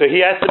 So he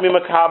has to be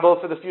makabel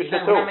for the future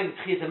too.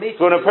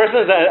 So when a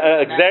person is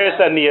a Xeris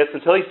Anias,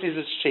 until he sees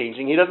it's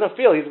changing, he doesn't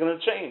feel he's going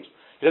to change.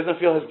 He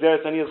doesn't feel his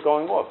Xeris Anias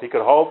going off. He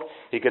could hope,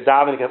 he could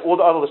daven, he could have all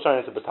the other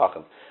Lashonis of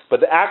Bitachon. But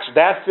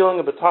that feeling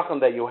of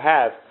Bitachon that you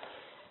have,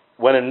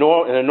 when in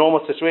a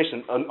normal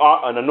situation, in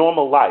a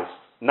normal life,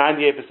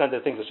 98% of the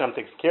things Hashem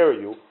takes care of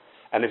you,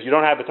 and if you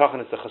don't have Bitachon,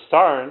 it's a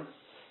chasaron.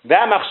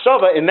 That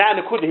machshava, in that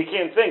nekuda, he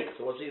can't think.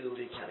 So what's he do?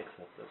 He can't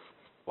accept this.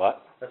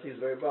 What? That he's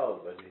very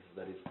proud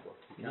that he's poor.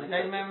 He's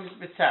like Mam's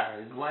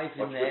Bitzar. His wife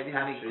and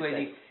everything is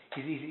crazy.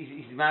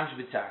 He's Mam's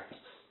Bitzar.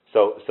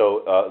 So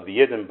the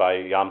Yidden by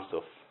Yam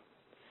Suf,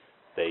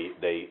 the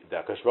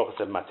Akash Baruch Hu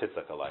said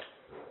Matitzak alai.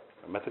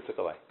 Matitzak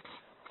alai.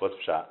 What's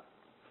pshat?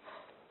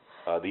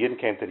 The Yidden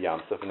came to the Yam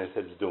Suf and they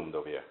said it's doomed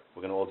over here.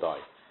 We're going to all die.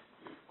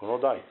 We're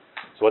going to all die.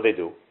 So what they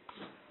do?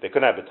 They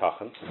couldn't have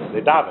Bitachon. They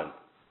daven.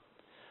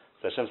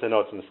 So Hashem said, no,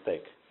 it's a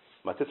mistake.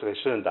 Matitzak, they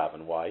shouldn't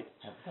daven. Why?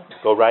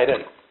 Go right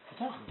in.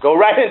 Go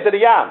right into the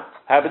Yam.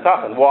 Have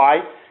Bitachon.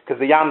 Why? Because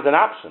the Yam's an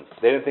option.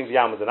 They didn't think the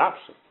Yam was an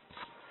option.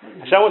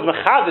 Hashem was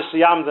mechadish, the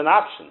Yam's an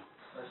option.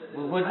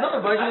 Well,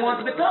 another version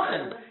wants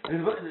Bitachon. Who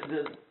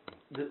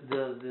did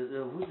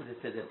it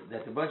say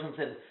that the version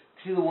said,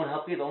 Ksila won't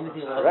help you, the only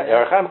thing... Right,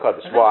 Yerachem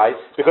Kodesh. Why?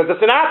 Because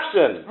it's an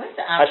option.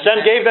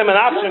 Hashem gave them an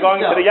option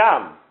going to the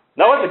Yam.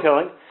 No, it's a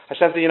killing.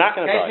 Hashem said, you're not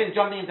going to die. Guys been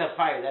jumping into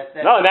fire.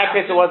 No, in that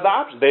case it was the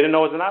option. They didn't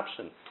know it was an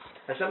option.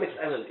 Hashem makes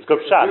it's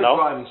good shot, no?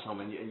 You're driving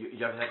someone, you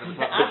have to It's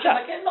an option.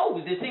 I can't know.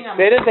 The thing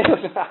they didn't think it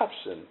was an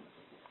option.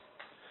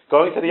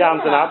 Going to the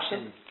Yam's an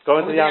option.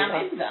 Going to the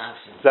Yam's an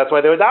option. So that's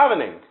why they were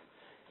davening.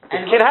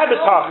 You can't have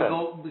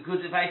Bitachon. Because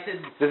if I said...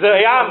 There's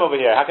a Yam over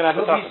here. How can I have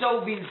Bitachon?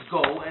 So means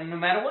go, and no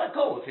matter what,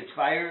 go. If it's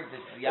fire, if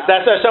it's Yam...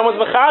 That's why Hashem was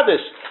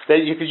mechadish.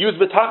 That you could use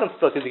Bitachon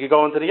still, because you could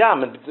go into the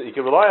Yam, and you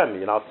could rely on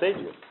me, and I'll save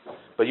you.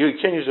 But you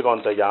can't usually go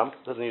into the Yam.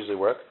 It doesn't usually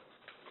work.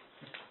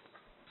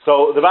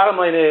 So the bottom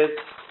line is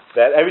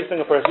that every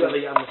single person... You have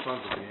a Yam in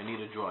front of you, I need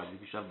a drive. You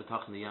should have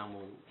Bitachon, the Yam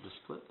will just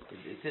split.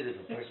 It says if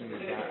a person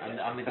is...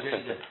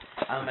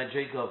 I'm a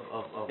drink of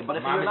but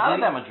if you're not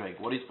in that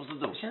Madrig, what are you supposed to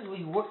do? Depends what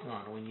you're working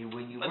on. When you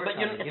work but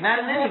on it. You're not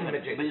in any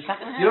Madrig. But it's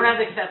not going to happen. You don't have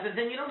the acceptance,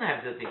 then you don't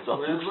have the thing.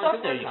 So if you're stuck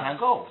there, you can't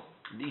go.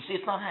 You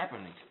see, it's not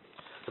happening.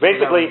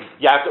 Basically,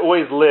 you have to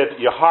always live,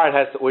 your heart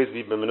has to always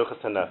be b'menuchas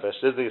hanefesh.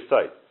 This is the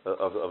site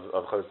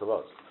of Chavis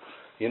Lavos.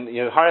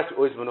 Your heart has to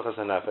always be b'menuchas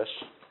hanefesh.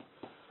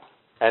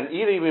 And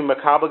either you be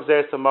makabel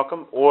gzeres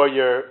hamakom, or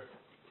you're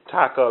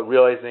taka,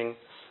 realizing,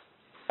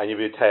 and you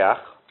be teach,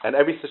 and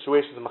every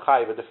situation is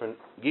machayiv, a different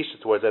gisha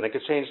towards it, and it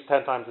could change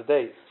 10 times a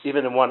day,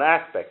 even in one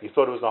aspect. You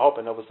thought it was no hope,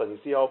 and all of a sudden you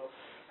see hope,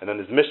 and then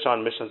there's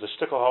mission's a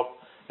shtickle hope,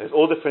 and there's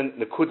all different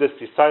nekudas,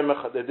 this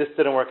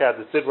didn't work out,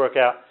 this did work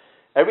out.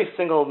 Every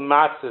single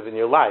matziv in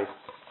your life,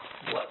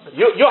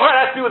 your heart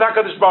has to be with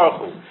HaKadosh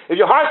Baruch Hu. If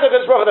your heart's with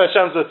HaKadosh Baruch Hu, then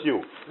Hashem's with you.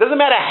 It doesn't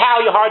matter how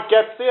your heart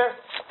gets there.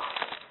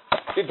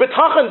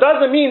 Bitachon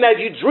doesn't mean that if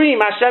you dream,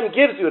 Hashem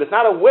gives you it. It's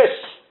not a wish.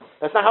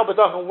 That's not how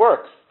Bitachon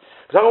works.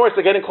 Bitachon works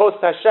to getting close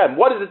to Hashem.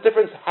 What is the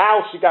difference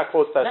how she got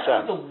close to Hashem?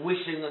 That's not the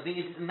wishing.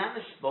 It's not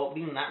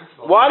being not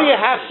in Why do you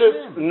have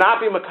to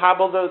not be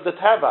makabel the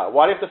teva?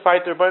 Why do you have to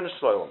fight the Rebbeinu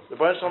Shalom? The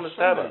Rebbeinu Shalom is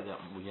teva.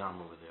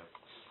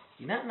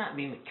 You're not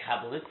being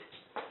makabel it.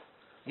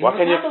 Why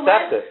can you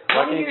accept it?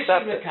 Why can you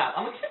accept it?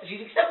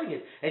 She's accepting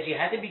it. And she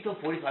had to be till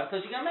 45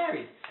 till she got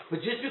married.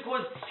 But just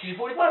because she's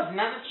 45 is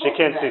not she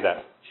can't see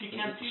that. She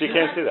can't see that. She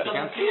can't see that.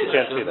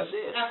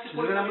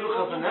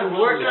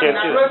 Why can't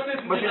she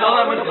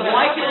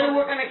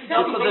work on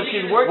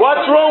accepting?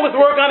 What's wrong with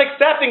work on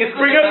accepting? It's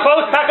bring her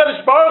close to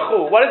HaKadosh Baruch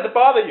Hu. Why does it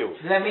bother you?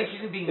 That means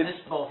she's being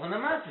misspoken on the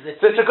master.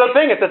 It's a good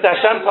thing. It's that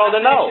Hashem told her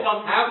no.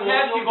 How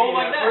can she go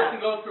like that? A person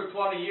goes for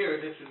 20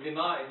 years, this is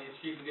denied.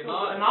 She's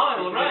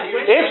denied.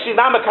 If she's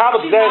not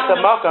makabel gzeres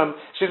hamakom,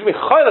 she's going to be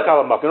choylek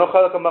al hamakom. You know what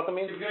choylek al hamakom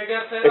means?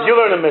 If you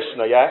learn a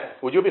Mishnah, yeah,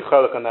 would you be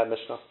choylek on that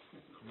Mishnah?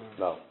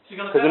 No.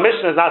 Because the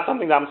Mishnah is not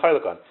something that I'm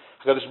choylek on.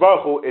 HaKadosh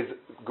Baruch Hu is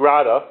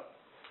grada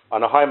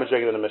on a higher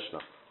madrega than the Mishnah.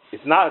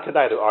 It's not a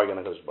kedai to argue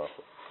on HaKadosh Baruch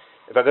Hu.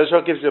 If HaKadosh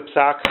Baruch Hu gives you a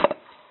psak,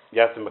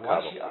 you have to be makabel. Why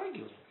is she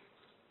arguing?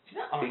 She's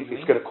not arguing.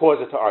 It's going to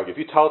cause her to argue.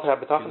 If you tell her to have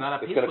Bitachon,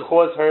 it's going to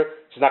cause her,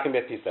 she's not going to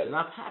be at peace with it. She's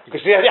not happy.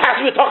 Because she has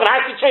to be talking, it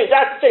has to change, it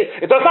has to change.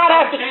 It does not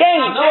have to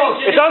change.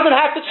 It doesn't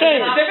have to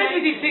change.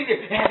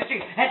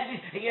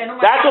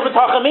 That's what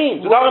Bitachon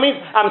means. Bitachon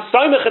means, I'm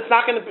soymich, it's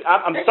not going to be,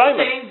 I'm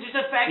soymich.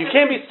 You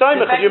can't be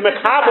soymich. If you're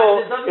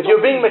makabel, if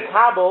you're being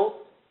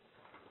makabel,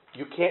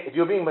 you can't, if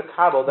you're being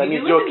makabel, that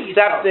means you're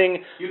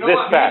accepting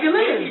this fact.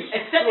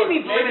 Accepting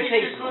means She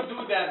limitation. could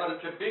do that, but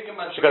it's a big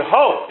amount. She could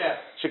hope.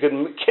 She could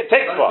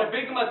take part,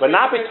 but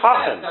not be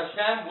Bitachon.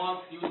 Hashem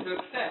wants you to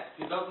accept.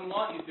 He doesn't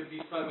want you to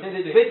be soymich.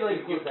 There's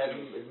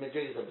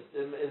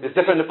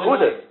different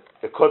nekudas.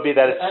 It could be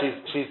that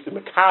she's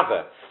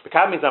mekave.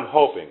 Mekave means I'm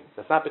hoping.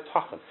 That's not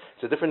Bitachon.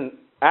 It's a different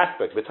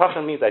aspect.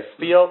 Bitachon means I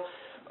feel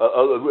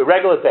a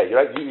regular day.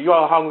 You're right? You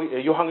are hungry.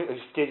 Are you hungry? Are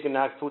you scared you're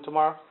going to have food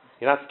tomorrow?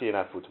 You're not scared you're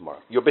not food tomorrow.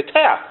 You're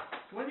beteach.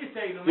 When you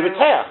say no you're beteach,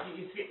 I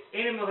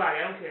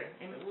don't care.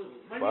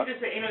 When you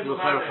just say the risk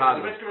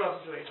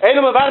of situation.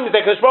 Einam Mavadi means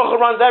that Kadosh Baruch Hu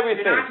runs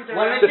everything.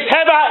 The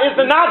teva is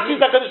the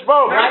Nazis that Kadosh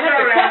Baruch Hu.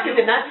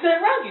 The Nazis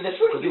are around you.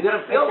 That's true. You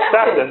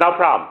accept it. No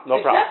problem.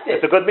 No problem. It's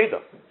a good midah.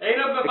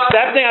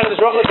 Accepting HaKadosh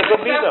Baruch Hu is a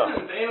good midah.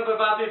 ain't no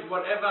Mavadid,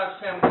 whatever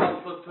Hashem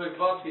wants to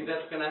Igvoski,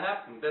 that's going to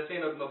happen. That's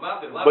ain't no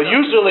Mavadid. But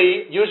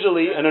usually,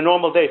 in a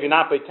normal day, if you're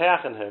not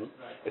Beitach in him,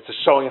 it's a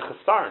showing a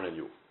chesarn in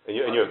you. In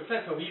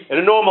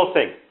a normal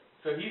thing.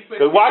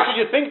 So why should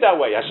you think that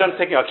way? Hashem's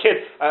taking a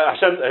kid,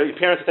 your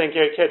parents are taking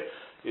care of a kid.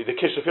 The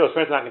kid should feel his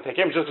parents are not going to take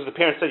care of him just because the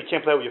parents said you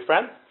can't play with your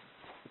friend?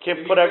 You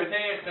can't put everything...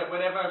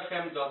 Whatever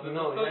Hashem does.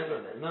 No.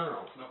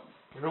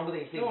 In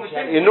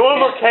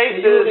normal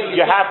cases,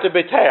 you have to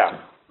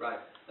Beitach. Right.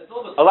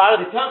 A lot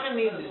of... Bitachon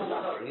means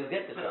you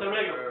get the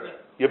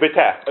You're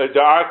Beitach.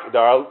 There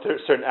are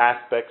certain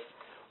aspects,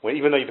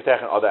 even though you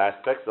Beitach in other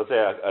aspects, let's say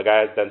a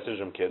guy has Down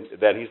syndrome kid,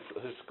 then he's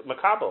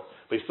makabel.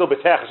 But he's still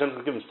Beitach. Hashem's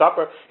going to give him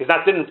supper.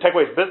 Didn't take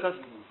away his business.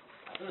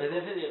 The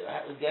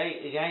guy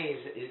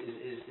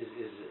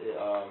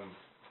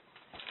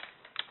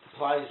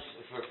applies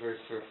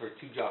for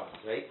two jobs,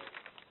 right?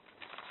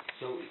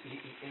 So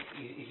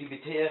is he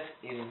Beitach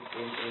in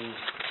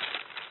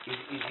is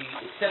he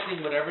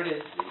accepting whatever it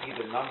is,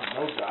 either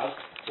no job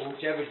or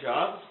whichever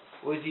job,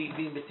 or is he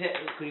being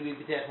could he be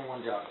Beitach in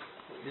one job?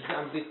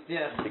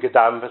 He could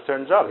dive for a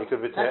certain job. He could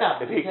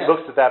Beitach if he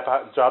looks at that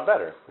job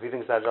better. If he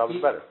thinks that job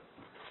is better,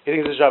 he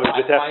thinks his job is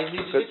Beitach.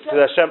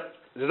 Because Hashem,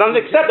 there's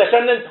nothing to accept.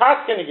 Hashem didn't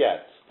pass him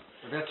yet.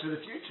 But that's for the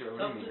future.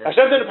 What do you mean?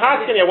 Hashem didn't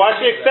pass him yet. Why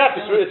should you accept?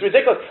 It's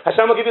ridiculous.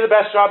 Hashem will give you the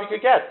best job you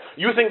could get.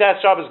 You think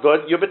that job is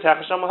good? You're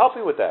Beitach. Hashem will help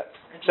you with that.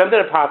 Hashem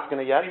didn't pass him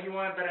yet. If you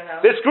want a better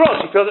house. This girl,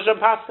 she feels Hashem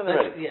passed him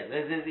already. Yeah,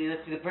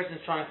 the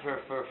person's trying for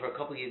a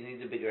couple of years, needs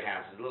a bigger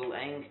house. A little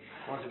hang.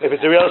 If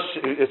it's a real,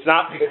 it's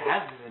not.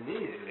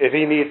 If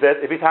he needs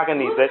it, if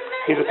Bitachon needs it,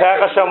 he's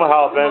Beitach. Hashem will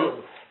help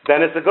him.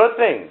 Then it's a good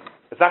thing.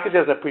 It's not because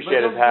he doesn't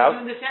appreciate his house.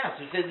 That's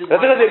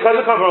because it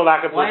doesn't come from a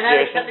lack of appreciation. Why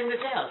not accepting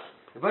this house?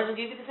 The person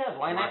gave you this house.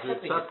 Why not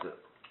accepting it?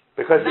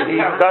 Because he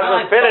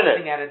doesn't fit in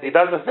it. He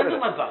doesn't fit in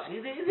it.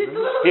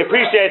 He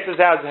appreciates his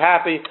house. He's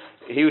happy.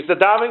 He was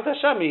davening to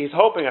Hashem. He's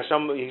hoping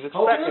Hashem. He's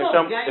expecting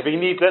Hashem. If he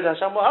needs it,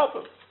 Hashem will help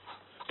him.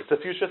 It's a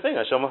future thing.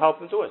 Hashem will help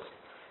him do it.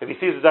 If he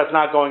sees that that's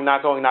not going,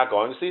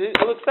 see,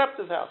 he'll accept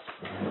his house.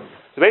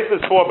 So basically,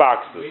 there's 4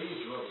 boxes.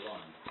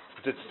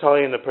 It's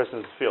telling the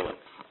person's feeling.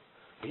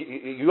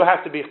 You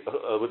have to be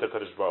with the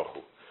Kadosh Baruch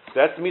Hu.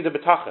 That's to me the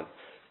Bitachon.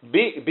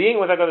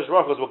 Being with the Kadosh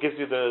Baruch Hu is what gives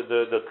you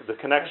the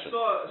connection. I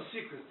saw a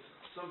secret.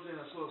 Something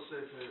I saw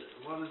say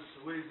what is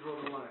where you draw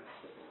the line.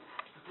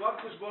 What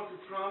Kadosh Baruch Hu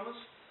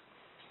promised.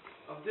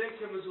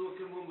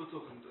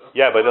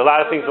 Yeah, but a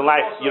lot of things in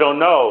life you don't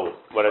know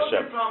what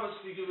Hashem. Promise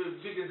you give a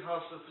bigger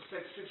house for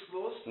 6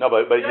 floors. No,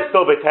 but you're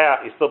still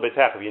Beitach. You're still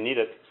Beitach if you need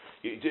it.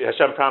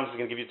 Hashem promises He's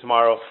going to give you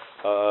tomorrow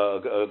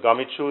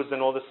gummy shoes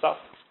and all this stuff.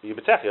 You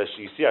Beitach.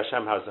 You see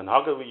Hashem has an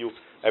hug with you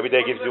every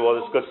day, gives you all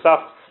this good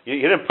stuff.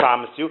 He didn't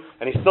promise you,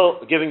 and He's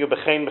still giving you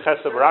bechein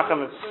bechesed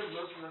barachim.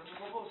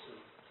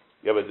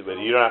 Yeah, but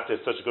you don't have to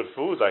have such good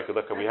food like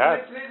look we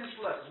have.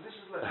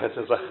 This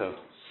is lesson.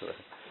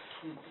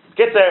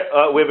 Get there,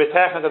 we're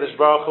Bitachon HaKadosh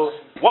Baruch Hu.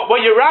 Well,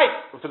 you're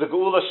right. For the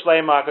Geula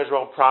Shleima, HaKadosh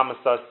Baruch Hu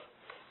promised us,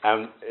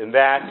 and in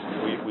that,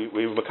 we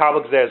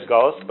Makabel Gzeres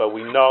Golos, but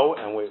we know,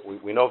 and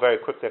we know very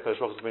quickly that HaKadosh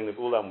Baruch Hu is bringing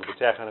the Geula, and we're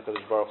Bitachon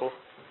HaKadosh Baruch Hu,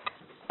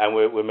 and we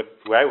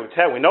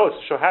know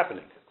it's sure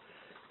happening.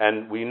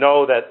 And we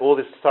know that all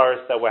this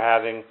thirst that we're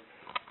having,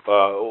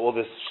 all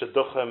this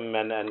Shidduchim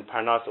and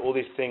Parnas, all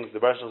these things, the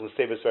Baruch Hu is going to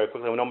save us very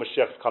quickly. We know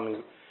Mashiach is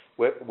coming.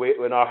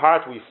 In our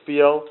heart, we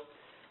feel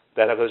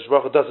that HaKadosh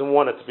Baruch Hu doesn't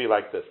want it to be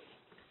like this,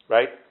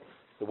 right?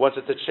 He wants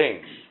it to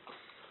change.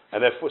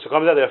 And therefore, so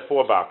comes out there are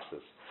 4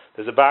 boxes.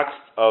 There's a box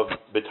of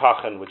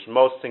Bitachon, which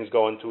most things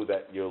go into,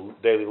 that your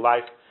daily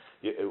life,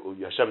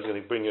 Hashem is going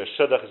to bring you a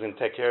shidduch, He's going to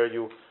take care of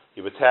you,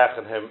 you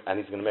Bitachon Him, and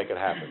He's going to make it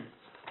happen.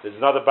 There's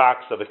another box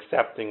of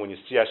accepting when you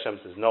see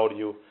Hashem says no to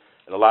you,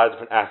 in a lot of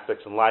different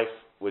aspects in life,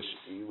 which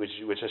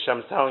Hashem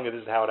is telling you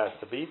this is how it has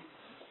to be.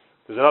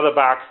 There's another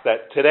box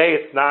that today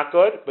it's not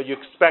good, but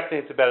you're expecting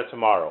it to be better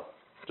tomorrow.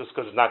 Just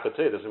because it's not good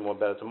today doesn't mean it's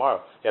better tomorrow.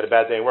 You had a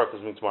bad day in work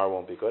doesn't mean tomorrow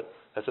won't be good.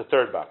 That's the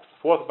 3rd box.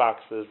 4th box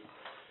is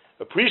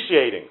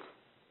appreciating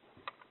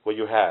what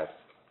you have.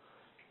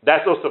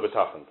 That's also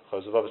Bitachon.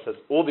 Chazal says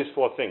all these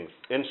 4 things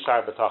in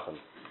Shar Bitachon.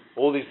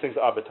 All these things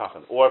are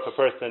Bitachon. Or if a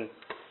person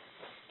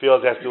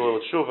feels he has to do a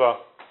little tshuva,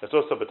 that's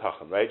also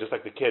Bitachon, right? Just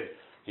like the kid,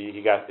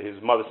 he got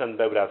his mother sent him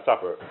to bed without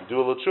supper. Do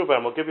a little tshuva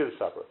and we'll give you the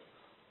supper,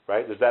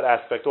 right? There's that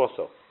aspect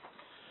also.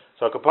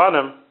 So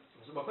Kapanim.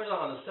 So my question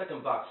on the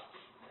 2nd box.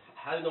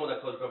 How do you know when that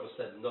Kodesh Baruch Hu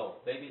said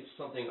no? Maybe it's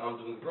something I'm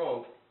doing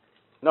wrong.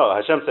 No,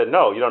 Hashem said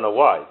no. You don't know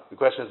why. The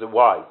question is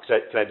why.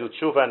 Can I do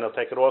tshuva and they'll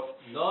take it off?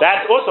 No.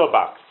 That's also a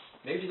box.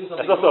 Maybe you're doing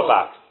something That's also wrong.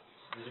 a box.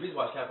 There's a reason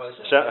why I can't find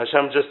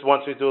Hashem just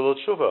wants me to do a little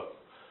tshuva.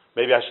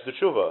 Maybe I should do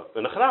tshuva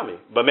in a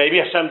chanami. But maybe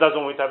Hashem doesn't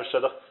want me to have a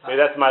shidduch.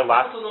 Maybe that's my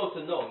lot. I don't know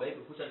to know.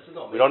 Maybe who said to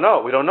know? We don't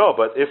know.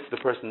 But if the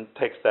person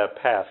takes that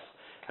path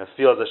and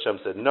feels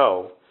Hashem said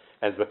no,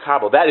 and it's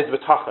Makabel, that is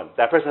Bitachon.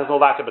 That person has no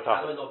lack of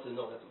Bitachon. I don't know to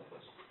know. That's my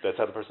question. That's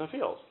how the person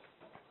feels.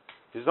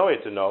 There's no way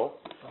to know.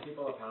 Some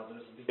people are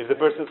positive. If the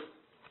person,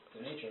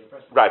 the nature of the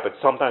person. right, but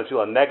sometimes people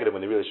are negative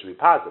when they really should be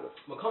positive.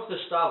 When it comes to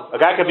shtalos, A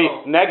guy can be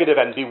negative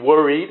and be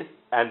worried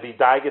and be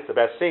diagnosed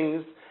about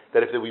things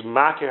that if we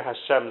makir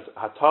Hashem's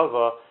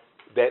hatava,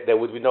 there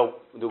would be no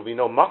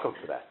makom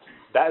for that.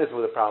 That is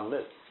where the problem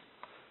is.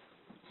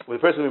 When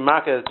the person we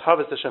makir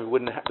hatava to Hashem,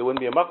 there wouldn't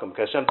be a makom,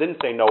 because Hashem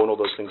didn't say no and all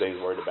those things that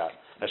he's worried about.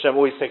 Hashem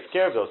always takes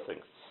care of those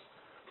things.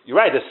 You're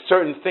right. There's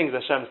certain things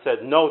Hashem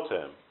said no to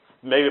him.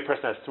 Maybe a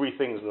person has 3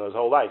 things in his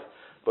whole life,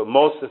 but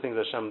most of the things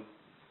Hashem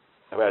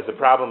has a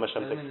problem.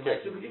 Hashem takes care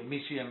of.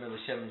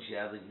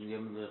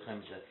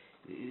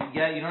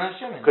 Yeah, you don't have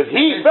Shemin. Because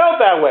he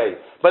felt that way.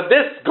 But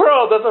this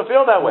girl doesn't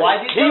feel that way.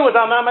 He was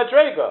on that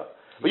Madrega.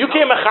 But you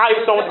can't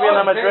mechayiv someone to be on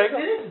that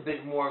Madrega. It is a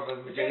bit more of a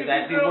Madrega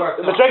that he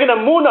worked on. Madrega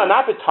Amuna,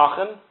 not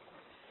Bitachon.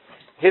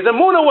 His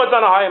Amuna was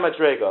on a higher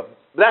Madrega.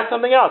 That's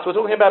something else. We're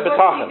talking about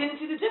Bitachon. He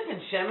didn't see the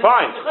difference. Shemin.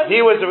 Fine.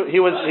 He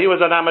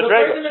was on that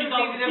Madrega.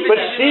 But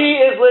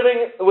she is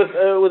living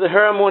with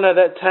her Amuna,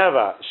 that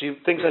Teva. She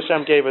thinks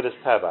Hashem gave her this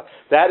Teva.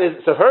 That is,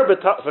 so for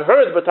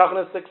her is Bitachon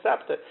is to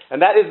accept it.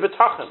 And that is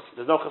Bitachon.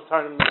 There's no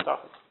chasar in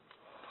Bitachon.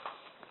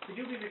 Did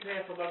you be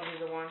prepared for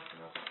luxury the one?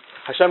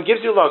 Hashem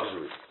gives you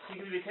luxury. You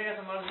can be prepared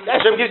for luxury.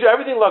 Hashem gives you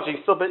everything luxury.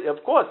 Still, of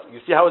course,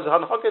 you see how his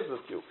Hanachak is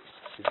with you.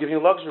 He's giving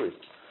you luxury.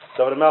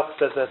 David Melch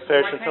says that's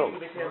fair to tell.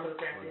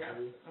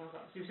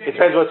 It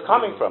depends where it's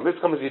coming from. If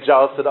it's coming to be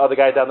jealous to the other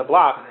guy down the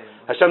block,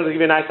 Hashem will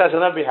give you a nice house,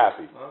 you'll never be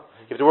happy.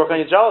 You have to work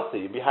on your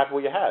jealousy. You'll be happy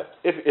what you have.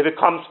 If it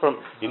comes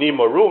from, you need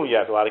more room, you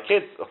have a lot of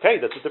kids,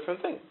 okay, that's a different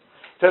thing.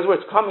 Depends where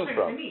it's coming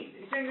from.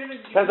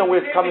 Depends on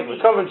where it's coming from.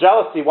 If it's coming from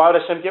jealousy, why would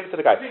Hashem give it to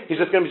the guy?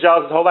 He's just going to be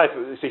jealous his whole life.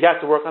 So he has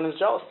to work on his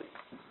jealousy.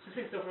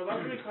 So for a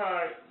luxury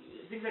car,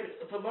 things like,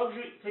 for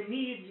luxury, for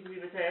needs, you can be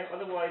prepared,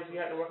 otherwise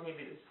you have to work on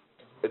your needs.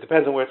 It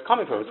depends on where it's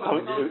coming from. It's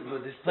coming.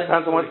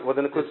 Depends on what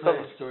the includes. There's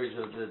plenty of stories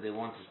of they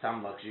want to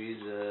stamp luxuries.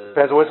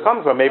 Depends on where it's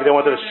coming from. Maybe they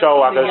wanted to show.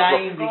 They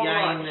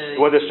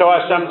wanted to show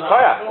Hashem's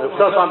koyach.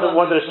 They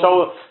wanted to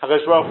show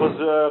Hakadosh Baruch was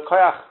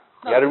koyach.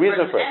 He had a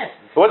reason for it.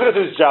 It wasn't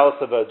because he was jealous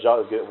of a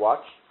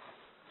watch.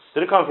 It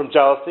didn't come from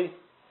jealousy.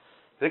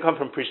 It didn't come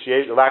from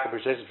appreciation, lack of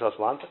appreciation for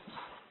Shaslanta.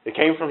 It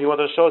came from he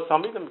wanted to show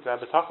somebody them.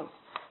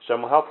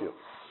 Hashem will help you.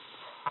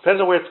 Depends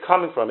on where it's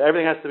coming from.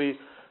 Everything has to be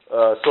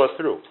thought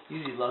through.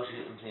 Usually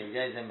luxury, I'm saying,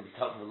 guys I'm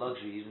talking about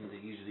luxury, isn't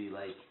it usually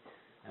like,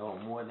 I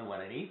want more than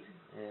what I need?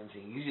 I'm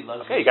saying, usually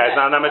luxury. Hey, guy's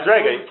not on that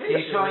Madrega.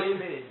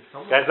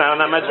 Guy's not on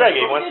that Madrega.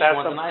 He wants to have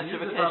some.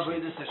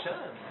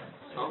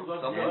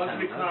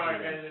 Luxury car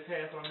and a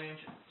pair for a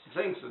mansion.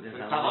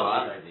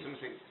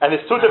 And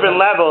there's 2 different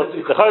levels.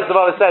 The Choshen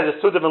Zavala says there's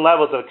 2 different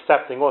levels of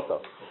accepting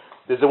also.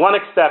 There's the one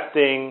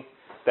accepting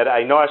that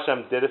I know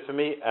Hashem did it for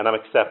me and I'm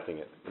accepting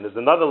it. And there's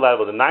another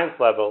level, the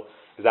 9th level,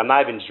 is I'm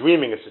not even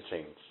dreaming it should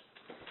change.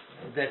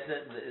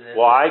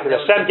 Why?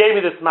 Because Hashem gave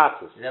me this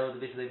matzah.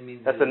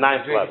 That's the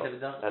 9th level.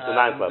 That's the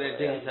 9th level.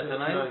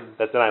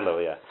 That's the 9th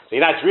level, yeah. You're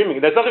not dreaming.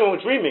 There's nothing wrong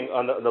with dreaming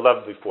on the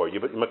level before.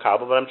 You're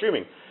macabre, but I'm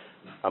dreaming.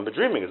 I'm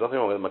dreaming. There's nothing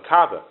wrong with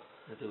macabre.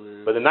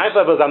 But the 9th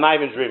level is I'm not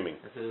even dreaming.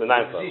 The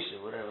 9th level.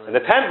 And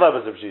the 10th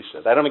level is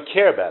B'jisha. I don't even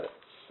care about it.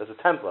 That's the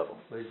 10th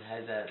level.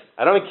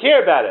 I don't even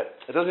care about it.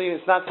 It doesn't even,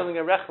 it's not something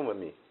that rechem with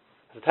me.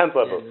 It's the 10th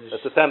level.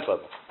 That's the 10th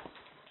level.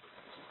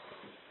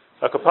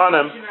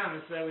 Hakapanim.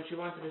 Which you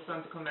wanted the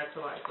son to come back to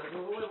life.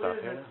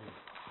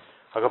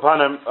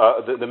 Hakapanim.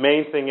 The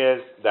main thing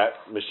is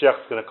that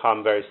Mashiach is going to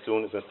come very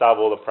soon. It's going to solve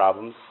all the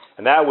problems,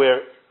 and that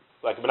we're,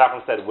 like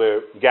Bitachon said,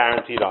 we're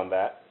guaranteed on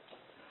that.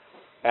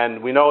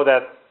 And we know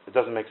that it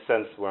doesn't make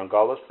sense we're in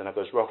Galus, and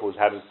Hakadosh Baruch Hu is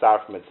having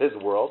sorrow from it's His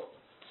world.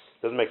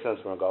 It doesn't make sense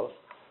we're in Galus.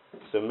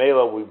 So in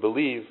Mela, we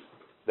believe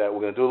that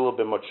we're going to do a little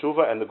bit more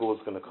tshuva, and the Gula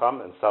is going to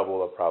come and solve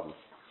all our problems.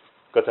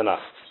 Good enough.